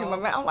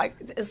 I'm like,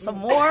 is some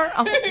more?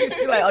 I'm like,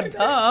 she's like, oh,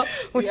 duh.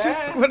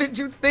 What did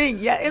you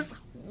think? Yeah, it's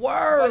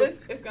work. But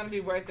it's going to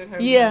be worth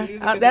it. Yeah,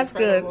 that's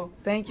incredible.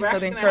 Good. Thank you for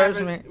the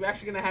encouragement. We're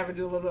actually going to have her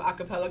do a little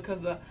acapella because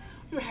we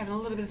were having a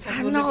little bit of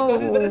technical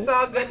difficulties, but it's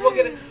all good. We'll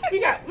get it.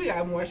 We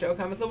got more show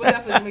coming, so we'll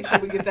definitely make sure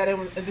we get that in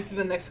through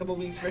the next couple of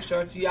weeks for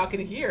sure, so y'all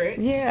can hear it.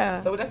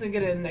 Yeah. So we'll definitely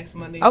get it in next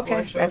Monday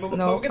for sure. That's but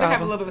no we're going to have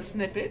a little bit of a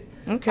snippet.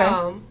 Okay.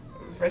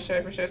 For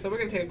sure. So we're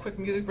going to take a quick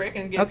music break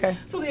and get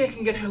so Leah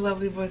can get her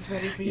lovely voice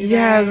ready for you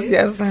guys.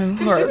 Yes, of course.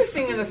 Because she was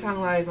singing the song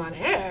live on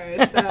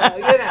air, so,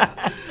 you know.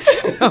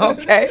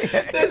 Okay.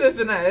 This is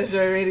Danaya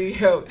Azure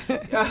Radio.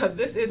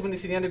 This is Windy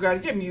City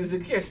Underground, your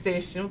music, your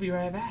station. We'll be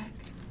right back.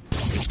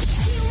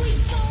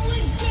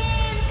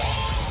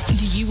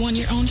 Do you want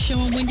your own show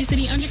on Windy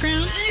City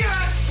Underground?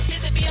 Yes!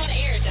 Visit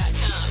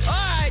BeyondAir.com.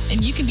 All right.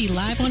 And you can be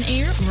live on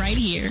air right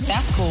here.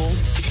 That's cool.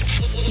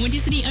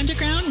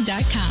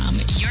 WindyCityUnderground.com.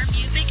 Your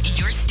music,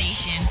 your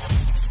station.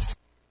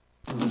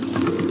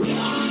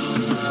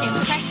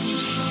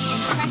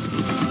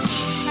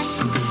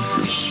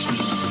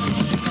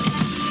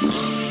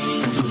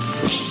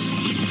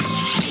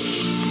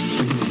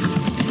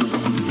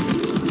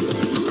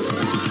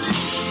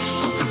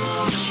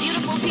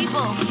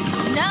 people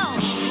know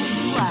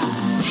who you are.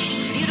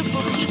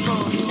 Beautiful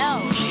people know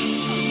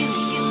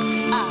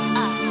you are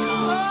us.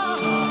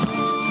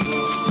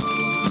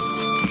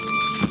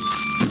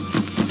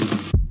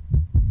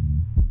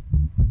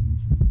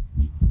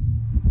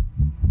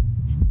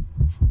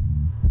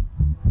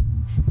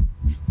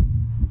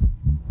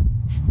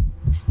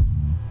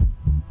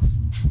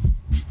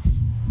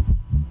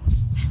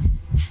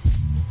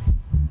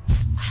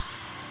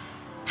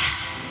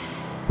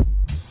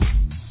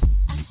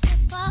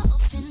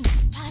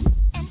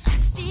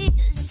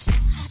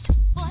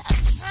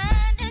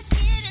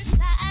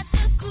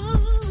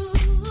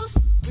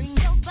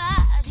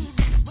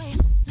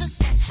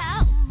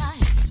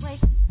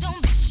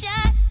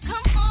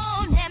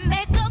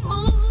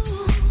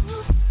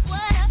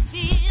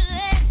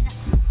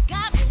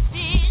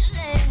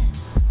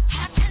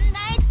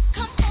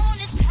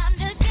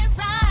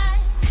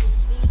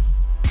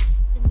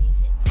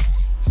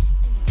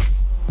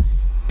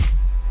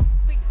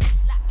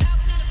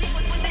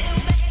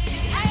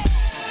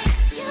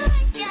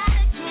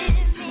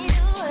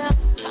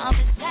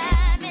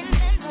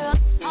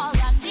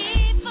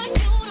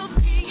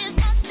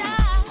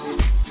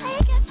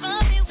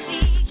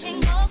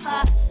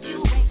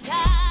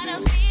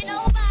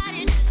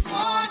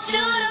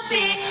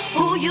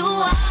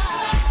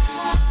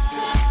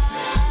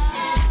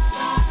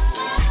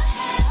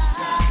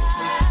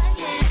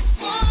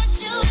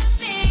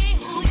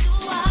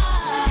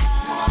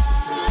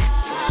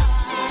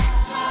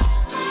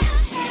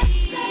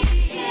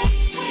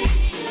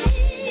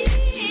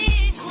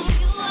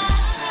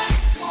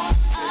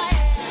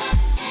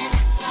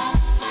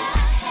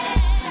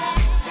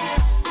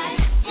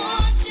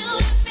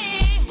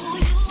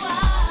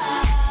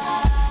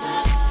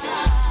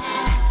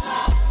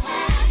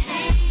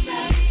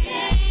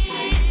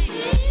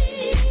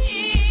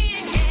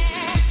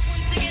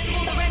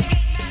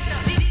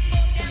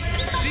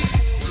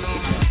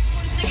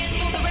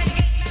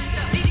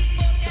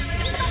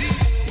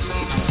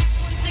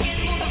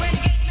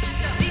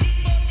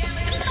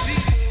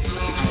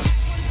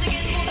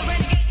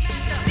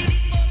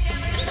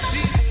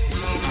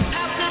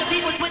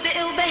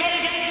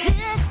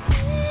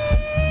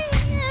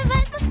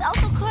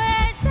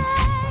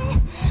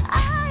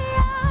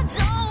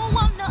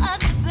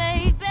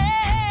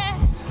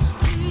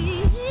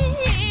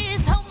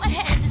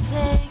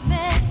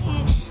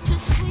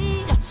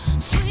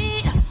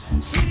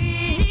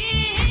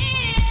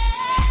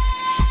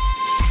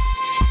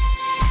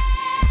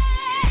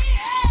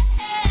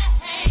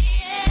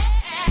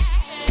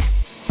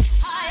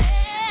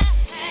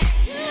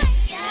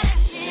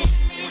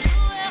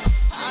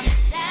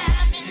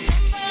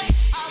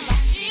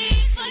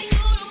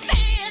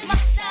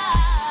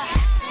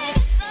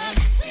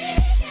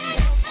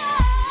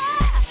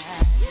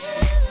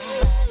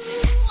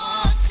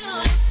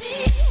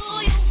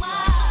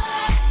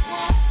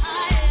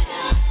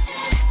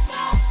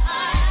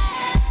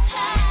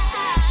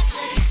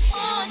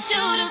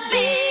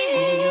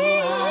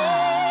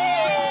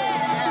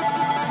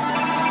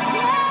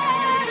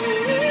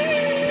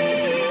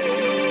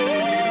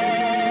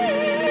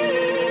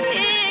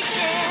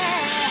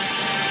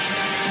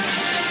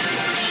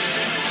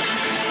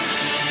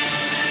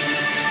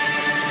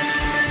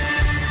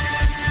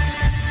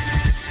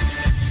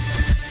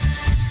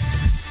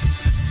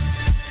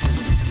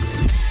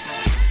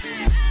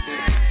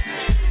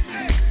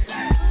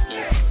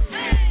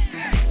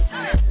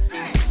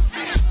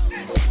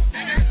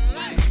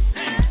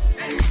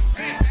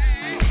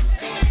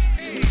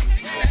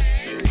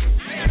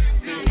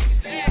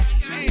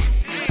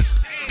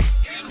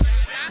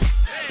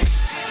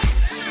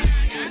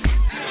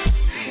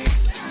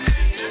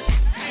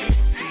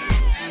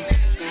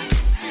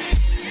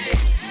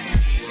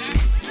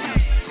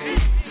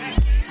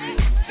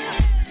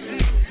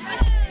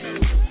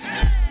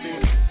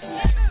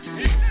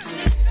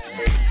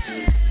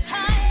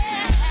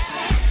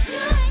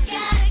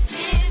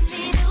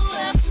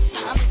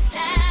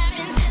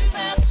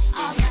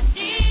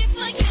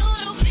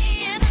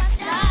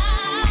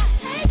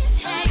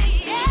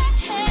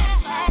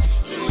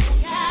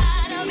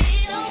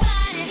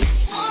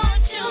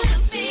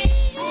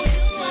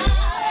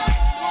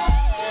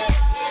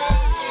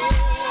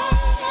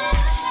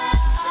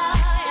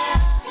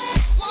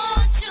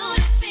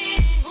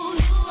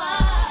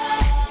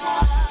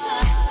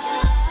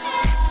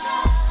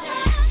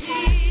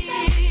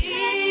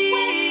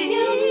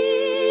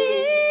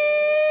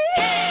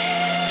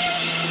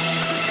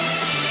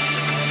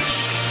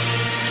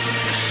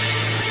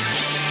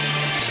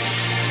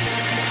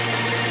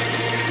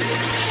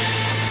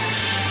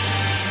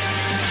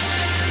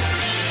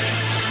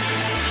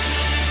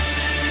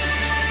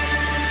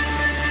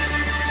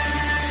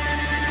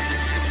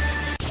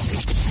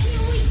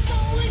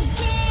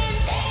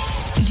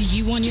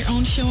 on your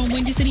own show on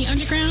Windy City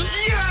Underground?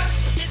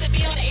 Yes! Visit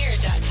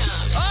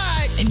BeOnAir.com. All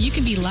right. And you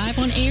can be live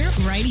on air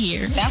right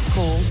here. That's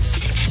cool.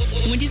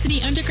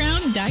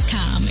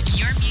 WindyCityUnderground.com.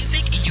 Your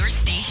music, your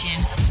station.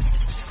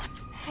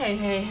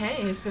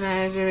 Hey, it's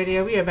Danaya Azure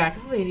Radio. We are back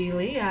with Lady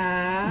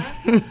Leah.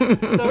 So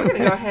we're going to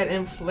go ahead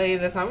and play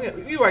this song.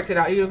 We worked it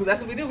out.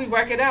 That's what we do. We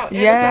work it out.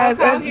 Yes,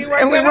 and we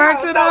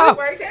worked it out.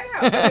 We worked it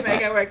out. We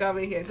make it work over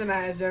here.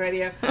 Danaya Azure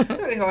Radio. So we're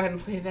going to go ahead and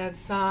play that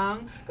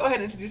song. Go ahead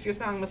and introduce your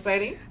song, Miss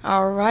Lady.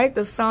 All right.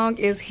 The song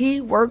is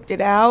He Worked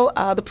It Out.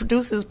 The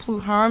producer is Plu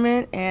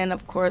Harmon. And,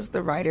 of course,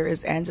 the writer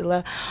is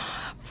Angela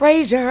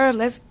Frazier.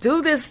 Let's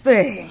do this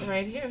thing.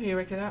 Right here. He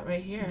worked it out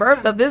right here.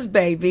 Birth of this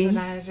baby.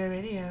 Danaya Azure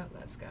Radio.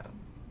 Let's go.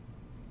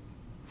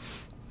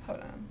 Hold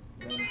on.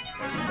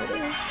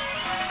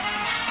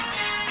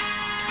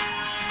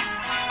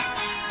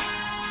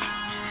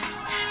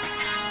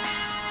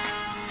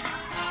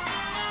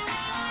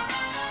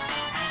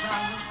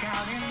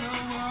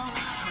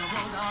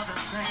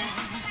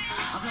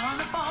 I've learned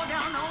to fall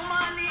down on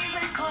my knees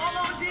and call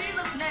on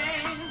Jesus'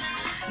 name.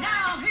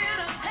 Now I'm here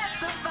to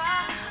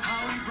testify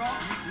how He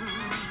brought me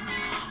through.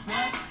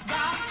 What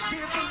God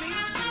did for me,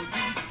 He'll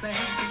do the same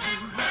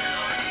for you.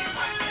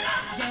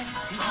 Yes,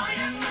 He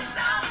did.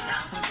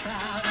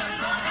 Without a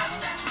doubt.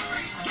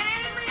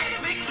 Gave me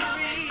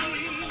victory.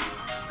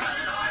 The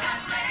Lord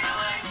has made a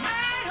way.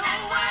 Made a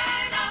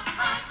way.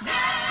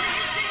 Yes, He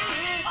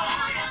did.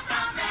 Oh, yes,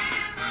 I made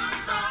it through the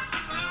storm.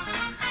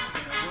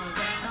 There was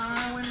a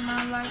time when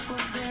my life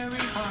was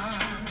very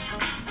hard.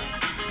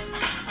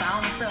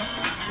 Found myself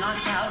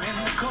locked out in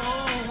the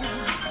cold.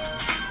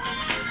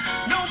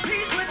 No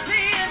peace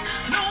within,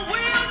 no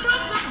will to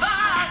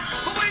survive.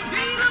 But when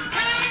Jesus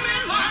came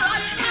in my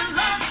life, His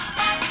love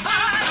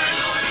abided.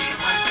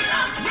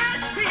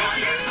 Yes, He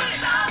did.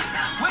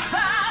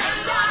 Without a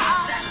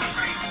doubt,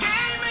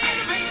 gave me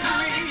the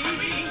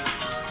victory.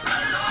 The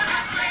Lord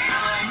has made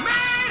a way.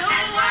 Made a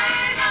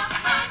way.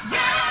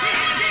 Yes, He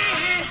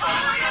did.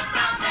 Oh, yes,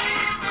 I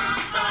made it through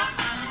the storm.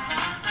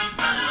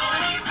 The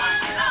Lord, He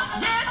worked it out.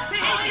 Yes,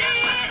 He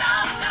did.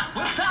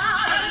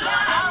 Without a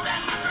doubt,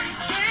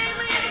 gave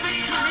me the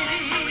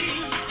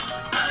victory.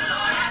 The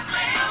Lord has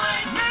made a way.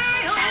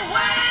 Made a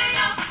way.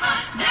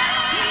 Yes,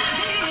 He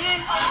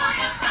did. Oh,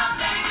 yes, I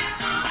made it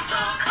through the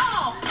storm. Come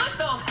on, put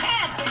those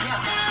hands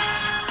together.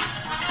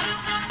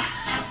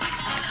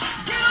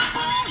 Get up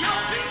on your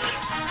feet.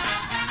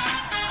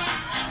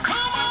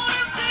 Come on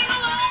and sing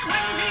along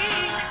with me.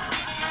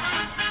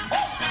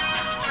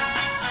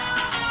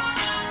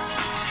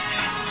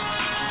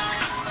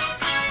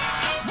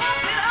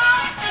 Work it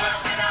out.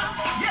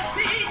 Yes,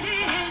 He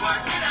did.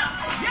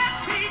 Yes,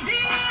 He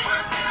did.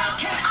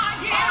 Can I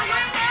get a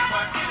witness?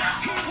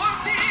 He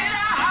worked it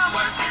out.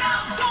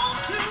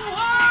 Don't you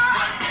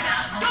worry.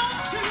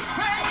 Don't you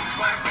fret.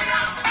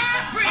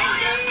 Every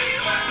need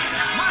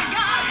my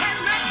God has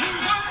met. He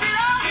worked it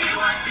out. He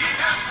worked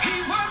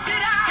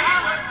it out.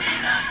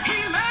 He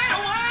made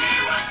a way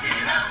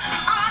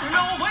out of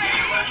no way.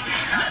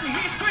 Let me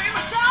hear you scream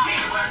and shout.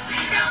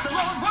 Yes, the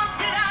Lord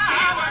worked it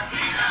out.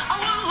 I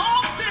was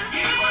lost in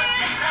sin,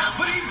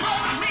 but He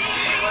brought me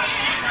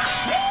in.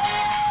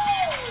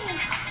 Woo!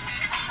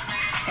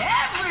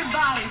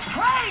 Everybody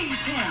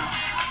praise Him.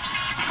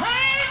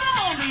 Praise Him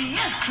on the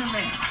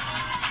instruments.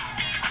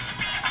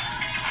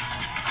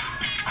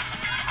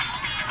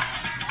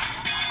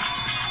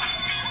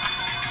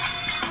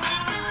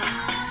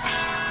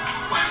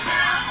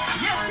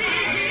 Yes, He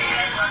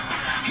did.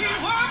 He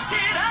worked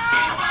it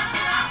out.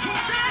 He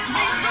set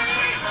me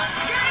free.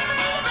 Gave me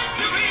the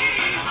victory.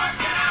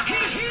 He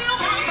healed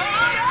my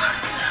body.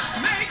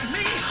 Make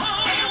me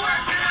whole.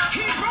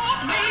 He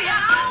brought me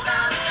out.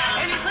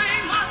 And He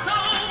saved my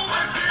soul.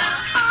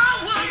 I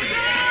was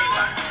dead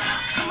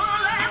to my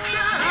last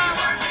time.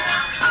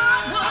 I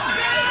was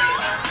dead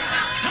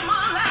to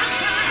my last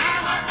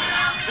time.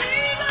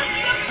 Jesus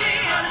stepped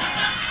in.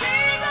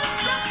 Jesus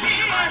stepped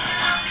in.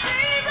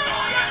 Jesus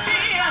stepped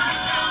in.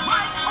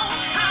 Right on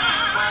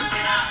time.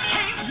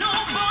 Can't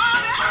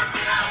nobody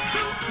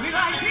do me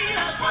like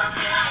Jesus.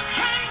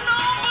 Can't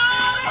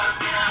nobody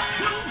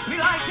do me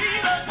like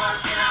Jesus.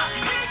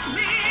 Pick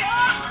me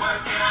up.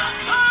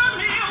 Turn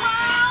me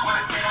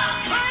around.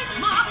 Place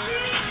my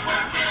feet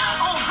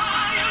on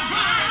higher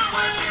ground.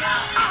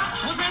 I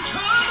was in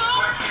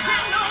trouble.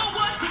 Didn't know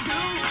what to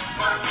do.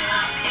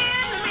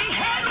 Enemy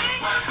had me.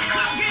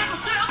 Couldn't get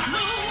myself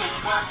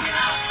loose.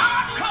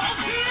 I called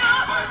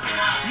Jesus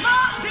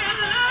my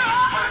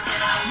deliverer,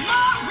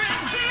 my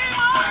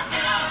redeemer,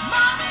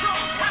 my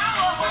strong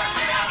tower.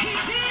 He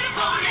did it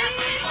for me.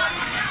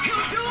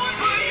 He'll do it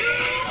for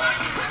you.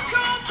 Put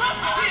your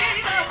trust in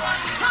Jesus.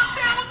 Trust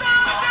Him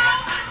without a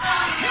doubt.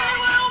 He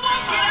will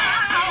work it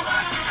out.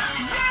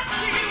 Yes,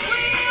 He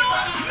will.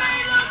 May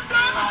the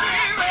dark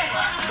weary.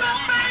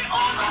 Don't faint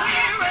or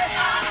weary.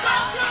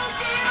 Don't you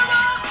give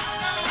up.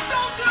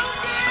 Don't you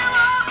give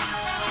up.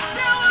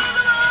 Devil is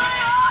a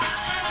liar.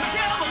 The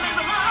devil is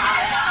a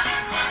liar.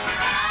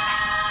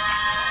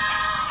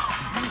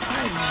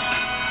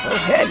 Go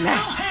ahead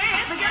now.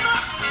 Hands together.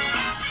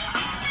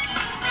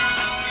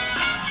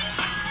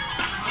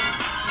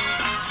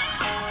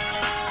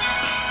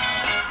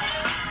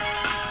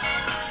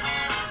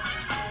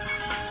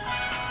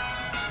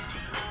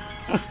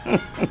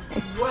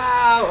 Wow.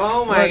 Wow.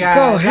 Oh, my God.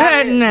 Go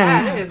ahead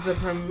now. That is the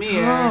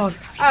premiere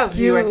of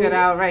You Worked It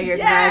Out right here at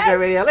Danaya Azure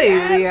Radio.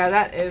 Leah,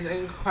 that is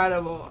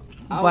incredible.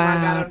 Oh, wow, my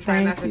God. I'm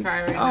trying not to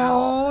cry right now.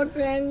 Oh,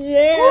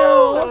 Danielle.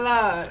 Oh, Lord.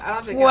 I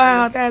don't think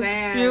wow, I that's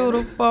understand.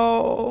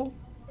 beautiful.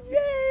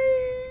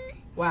 Yay.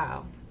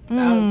 Wow.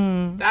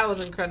 That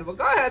was incredible.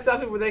 Go ahead, tell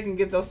people they can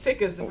get those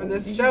tickets for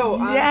this show on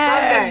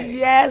Sunday.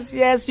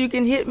 Yes. You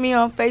can hit me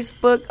on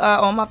Facebook,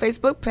 on my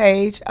Facebook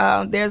page.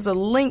 There's a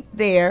link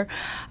there.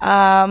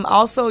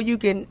 Also, you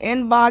can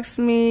inbox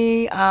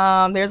me.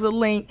 There's a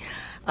link.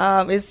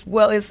 It's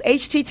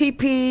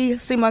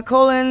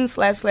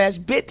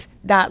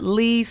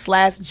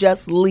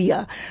http://bit.ly/just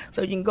Leah.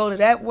 So you can go to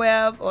that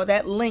web or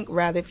that link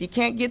rather. If you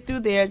can't get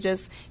through there,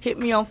 just hit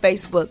me on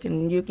Facebook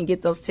and you can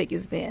get those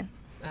tickets then.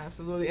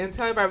 Absolutely. And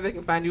tell everybody where they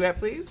can find you at,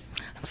 please.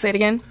 Say it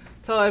again.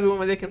 Tell everyone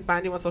where they can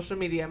find you on social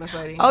media, Miss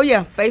Lady. Oh,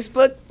 yeah.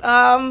 Facebook,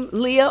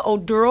 Leah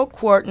Oduro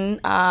Quarton.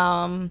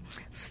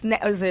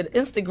 Is it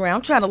Instagram?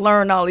 I'm trying to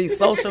learn all these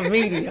social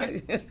media.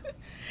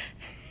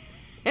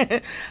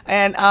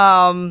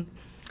 And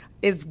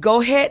it's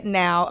Go Ahead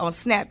Now on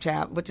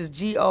Snapchat, which is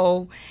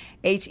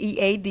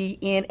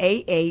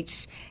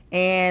GOHEADNAH.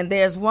 And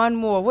there's one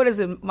more. What is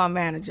it, my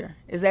manager?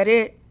 Is that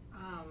it?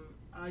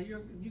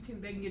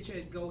 They can get you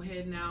at Go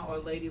Ahead Now or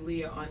Lady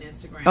Leah on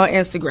Instagram. On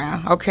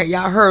Instagram. Okay,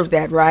 y'all heard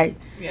that, right?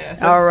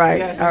 Yes. All right.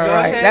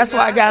 That's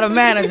why I got a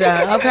manager.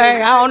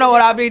 Okay, I don't know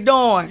what I'll be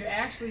doing. You're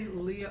actually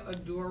Leah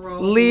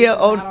Oduro. Leah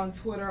on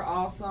Twitter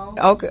also.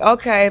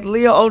 Okay,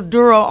 Leah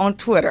Oduro on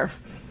Twitter.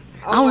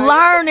 I'm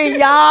learning,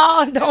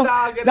 y'all.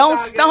 Don't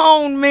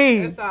stone me.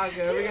 It's all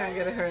good. We're gonna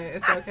get it right.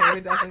 It's okay.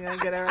 We're definitely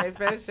gonna get it right.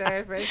 For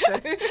sure.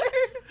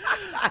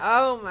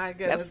 Oh my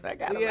goodness.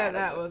 Yeah,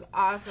 that was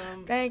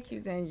awesome. Thank you,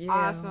 Danielle.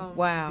 Awesome.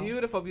 Wow.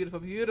 Beautiful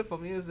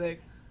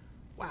music.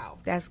 Wow.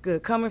 That's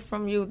good. Coming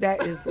from you,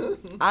 that is.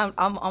 I'm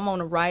on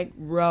the right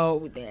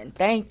road. Then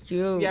thank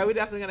you. Yeah, we're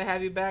definitely gonna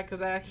have you back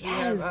because I actually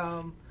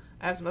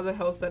I have some other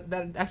hosts that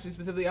actually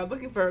specifically are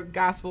looking for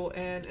gospel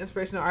and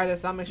inspirational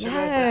artists. I'll make sure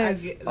that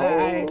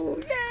I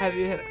have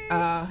you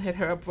hit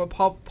her up for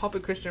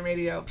Pulpit Christian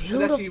Radio.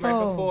 Beautiful. It's actually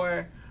right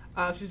before.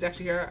 She's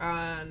actually here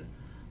on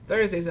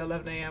Thursdays at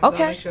 11 a.m. So I'll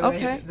make sure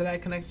that I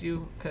connect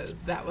you because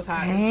that was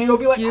hot. And she'll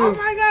be like, oh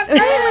my God,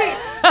 really?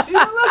 She's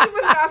looking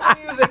for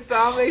gospel music, so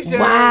I'll make sure.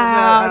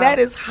 Wow, that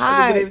is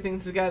hot. Get everything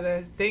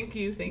together. Thank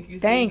you. Thank you.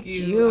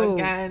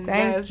 Again,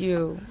 thank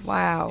you.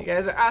 Wow. You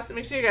guys are awesome.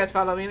 Make sure you guys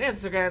follow me on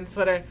Instagram,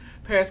 Twitter,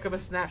 Periscope,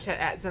 and Snapchat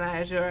at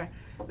Danaya Azure.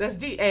 That's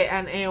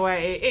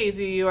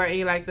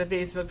DANAYAAZURE, like the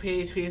Facebook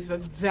page,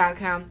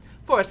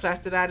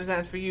 facebook.com/Danaya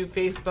Designs for You,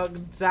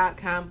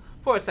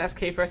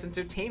 facebook.com/K First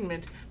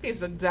Entertainment,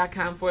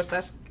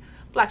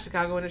 facebook.com/Black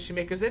Chicago Industry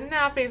Makers, and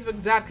now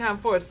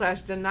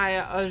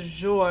facebook.com/Danaya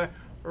Azure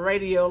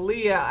Radio.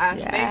 Leah,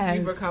 thank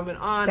you for coming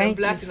on and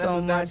blessing us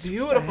with that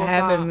beautiful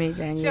song. Me,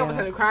 Danielle. She almost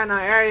had me crying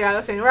out area.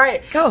 That ain't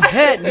right. Go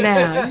ahead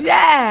now.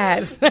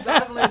 Yes.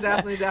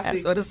 Definitely.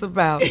 That's what it's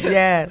about.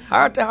 Yes.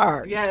 Heart to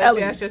heart.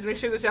 Yes. Make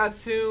sure that y'all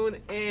tune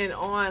in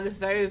on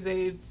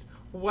Thursdays,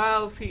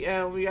 12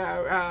 p.m. We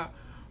are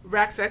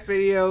Rack Stacks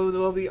Radio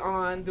will be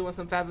on doing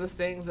some fabulous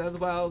things as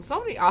well. So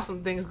many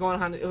awesome things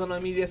going on at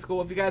Illinois Media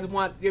School. If you guys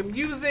want your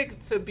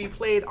music to be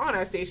played on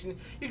our station,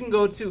 you can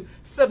go to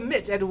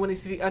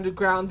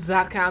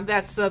submit@WinnieCityUnderground.com.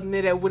 That's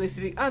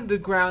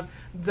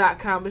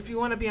submit@WinnieCityUnderground.com. If you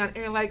want to be on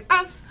air like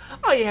us,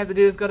 all you have to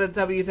do is go to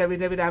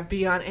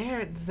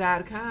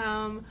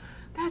www.beonair.com.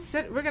 That's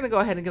it. We're going to go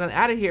ahead and get on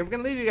out of here. We're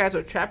going to leave you guys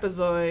with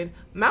Trapezoid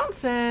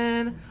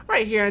Mountain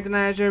right here on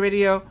Danaya Azure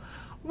Radio.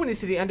 Winnie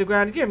City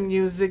Underground, your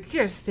music,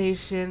 your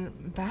station.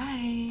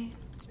 Bye.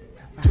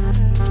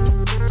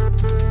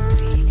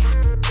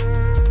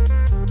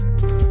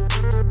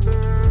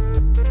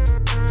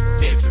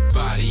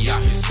 Everybody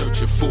out here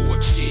searching for a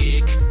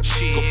chick.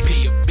 Go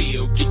pay a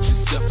bill, get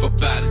yourself up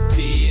out of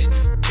debt.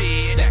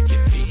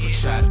 Stacking people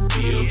try to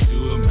build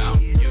you a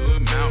mountain.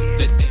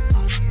 Let that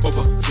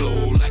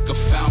overflow like a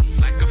fountain.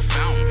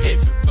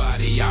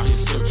 Everybody out here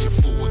searching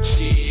for a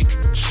chick.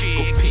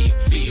 Go pay a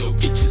bill,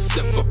 get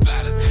yourself up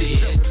out of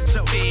debt.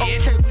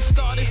 Okay, we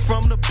started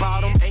from the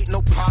bottom, ain't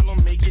no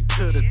problem, make it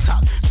to the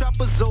top.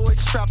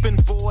 Trapezoids, trapping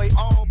boy,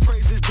 all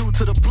praises due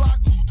to the block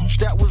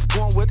that was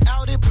born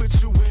without it,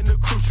 put you in a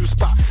crucial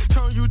spot.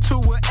 Turn you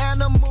to an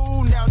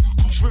animal, now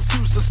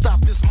refuse to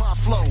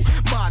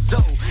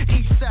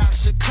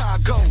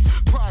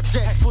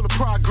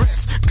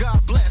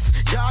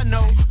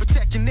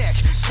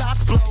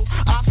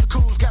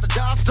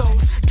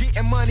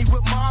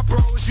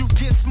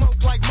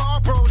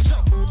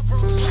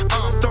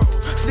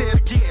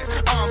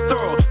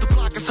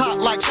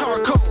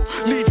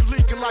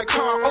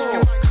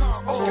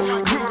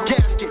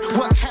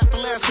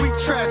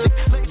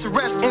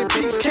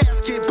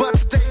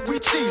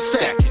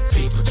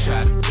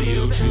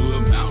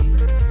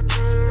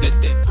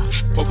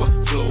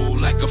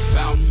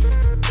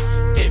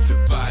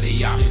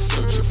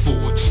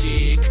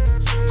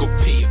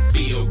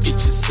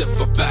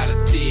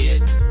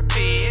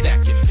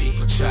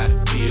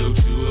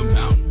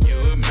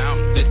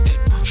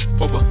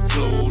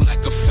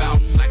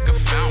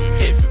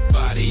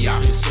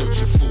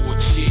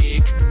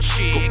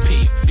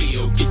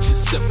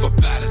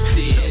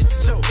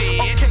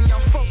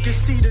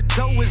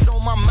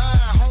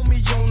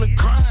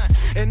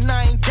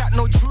I ain't got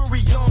no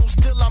jewelry on,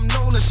 still I'm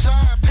known to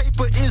shine.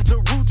 Paper is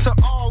the root to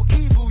all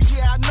evil,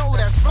 yeah, I know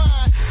that's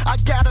fine. I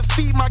gotta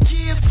feed my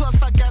kids,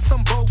 plus I got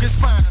some bogus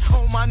fines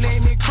on my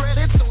name and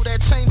credit, so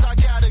that change I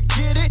gotta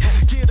get it.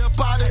 Get up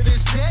out of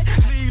this debt,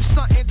 leave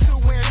something to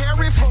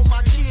inherit for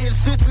my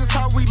kids. This is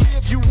how we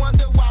live, you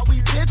wonder why we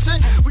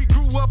bitchin'. We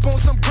grew up on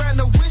some brand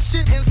new wish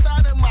shit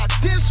inside of my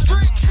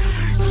district.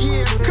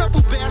 Yeah, a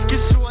couple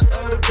baskets short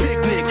of the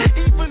picnic.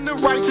 Even the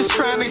righteous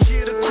trying to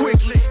hit a quick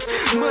lick.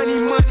 Money,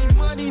 money,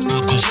 money,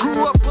 niggas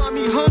grew up on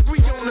me hungry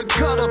on the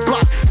gutter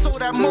block. So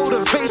that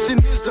motivation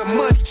is the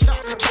money chop.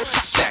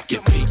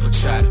 Stacking paper,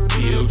 try to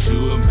build you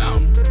a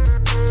mountain.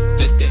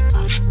 Let that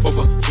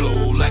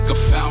overflow like a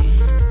fountain.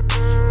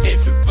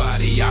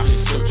 Everybody out here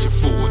searching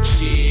for a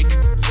chick.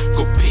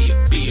 Go pay a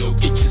bill,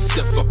 get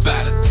yourself up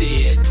out of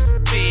debt.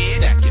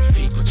 Stacking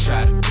paper,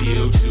 try to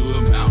build you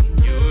a mountain.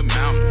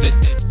 Let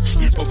that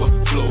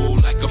overflow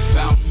like a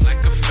fountain.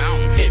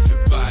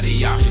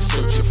 Everybody out here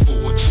searching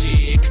for a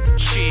chick.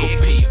 Go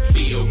pay a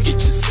bill, get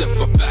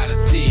yourself up out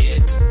of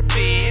debt.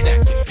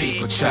 Stacking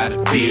paper, try to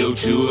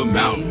build you a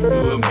mountain.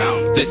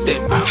 Let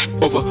that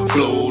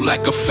overflow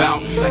like a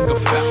fountain.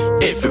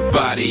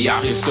 Everybody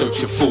out here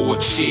searching for a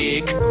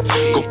chick.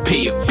 Go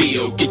pay a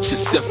bill, get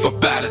yourself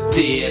up out of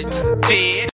debt.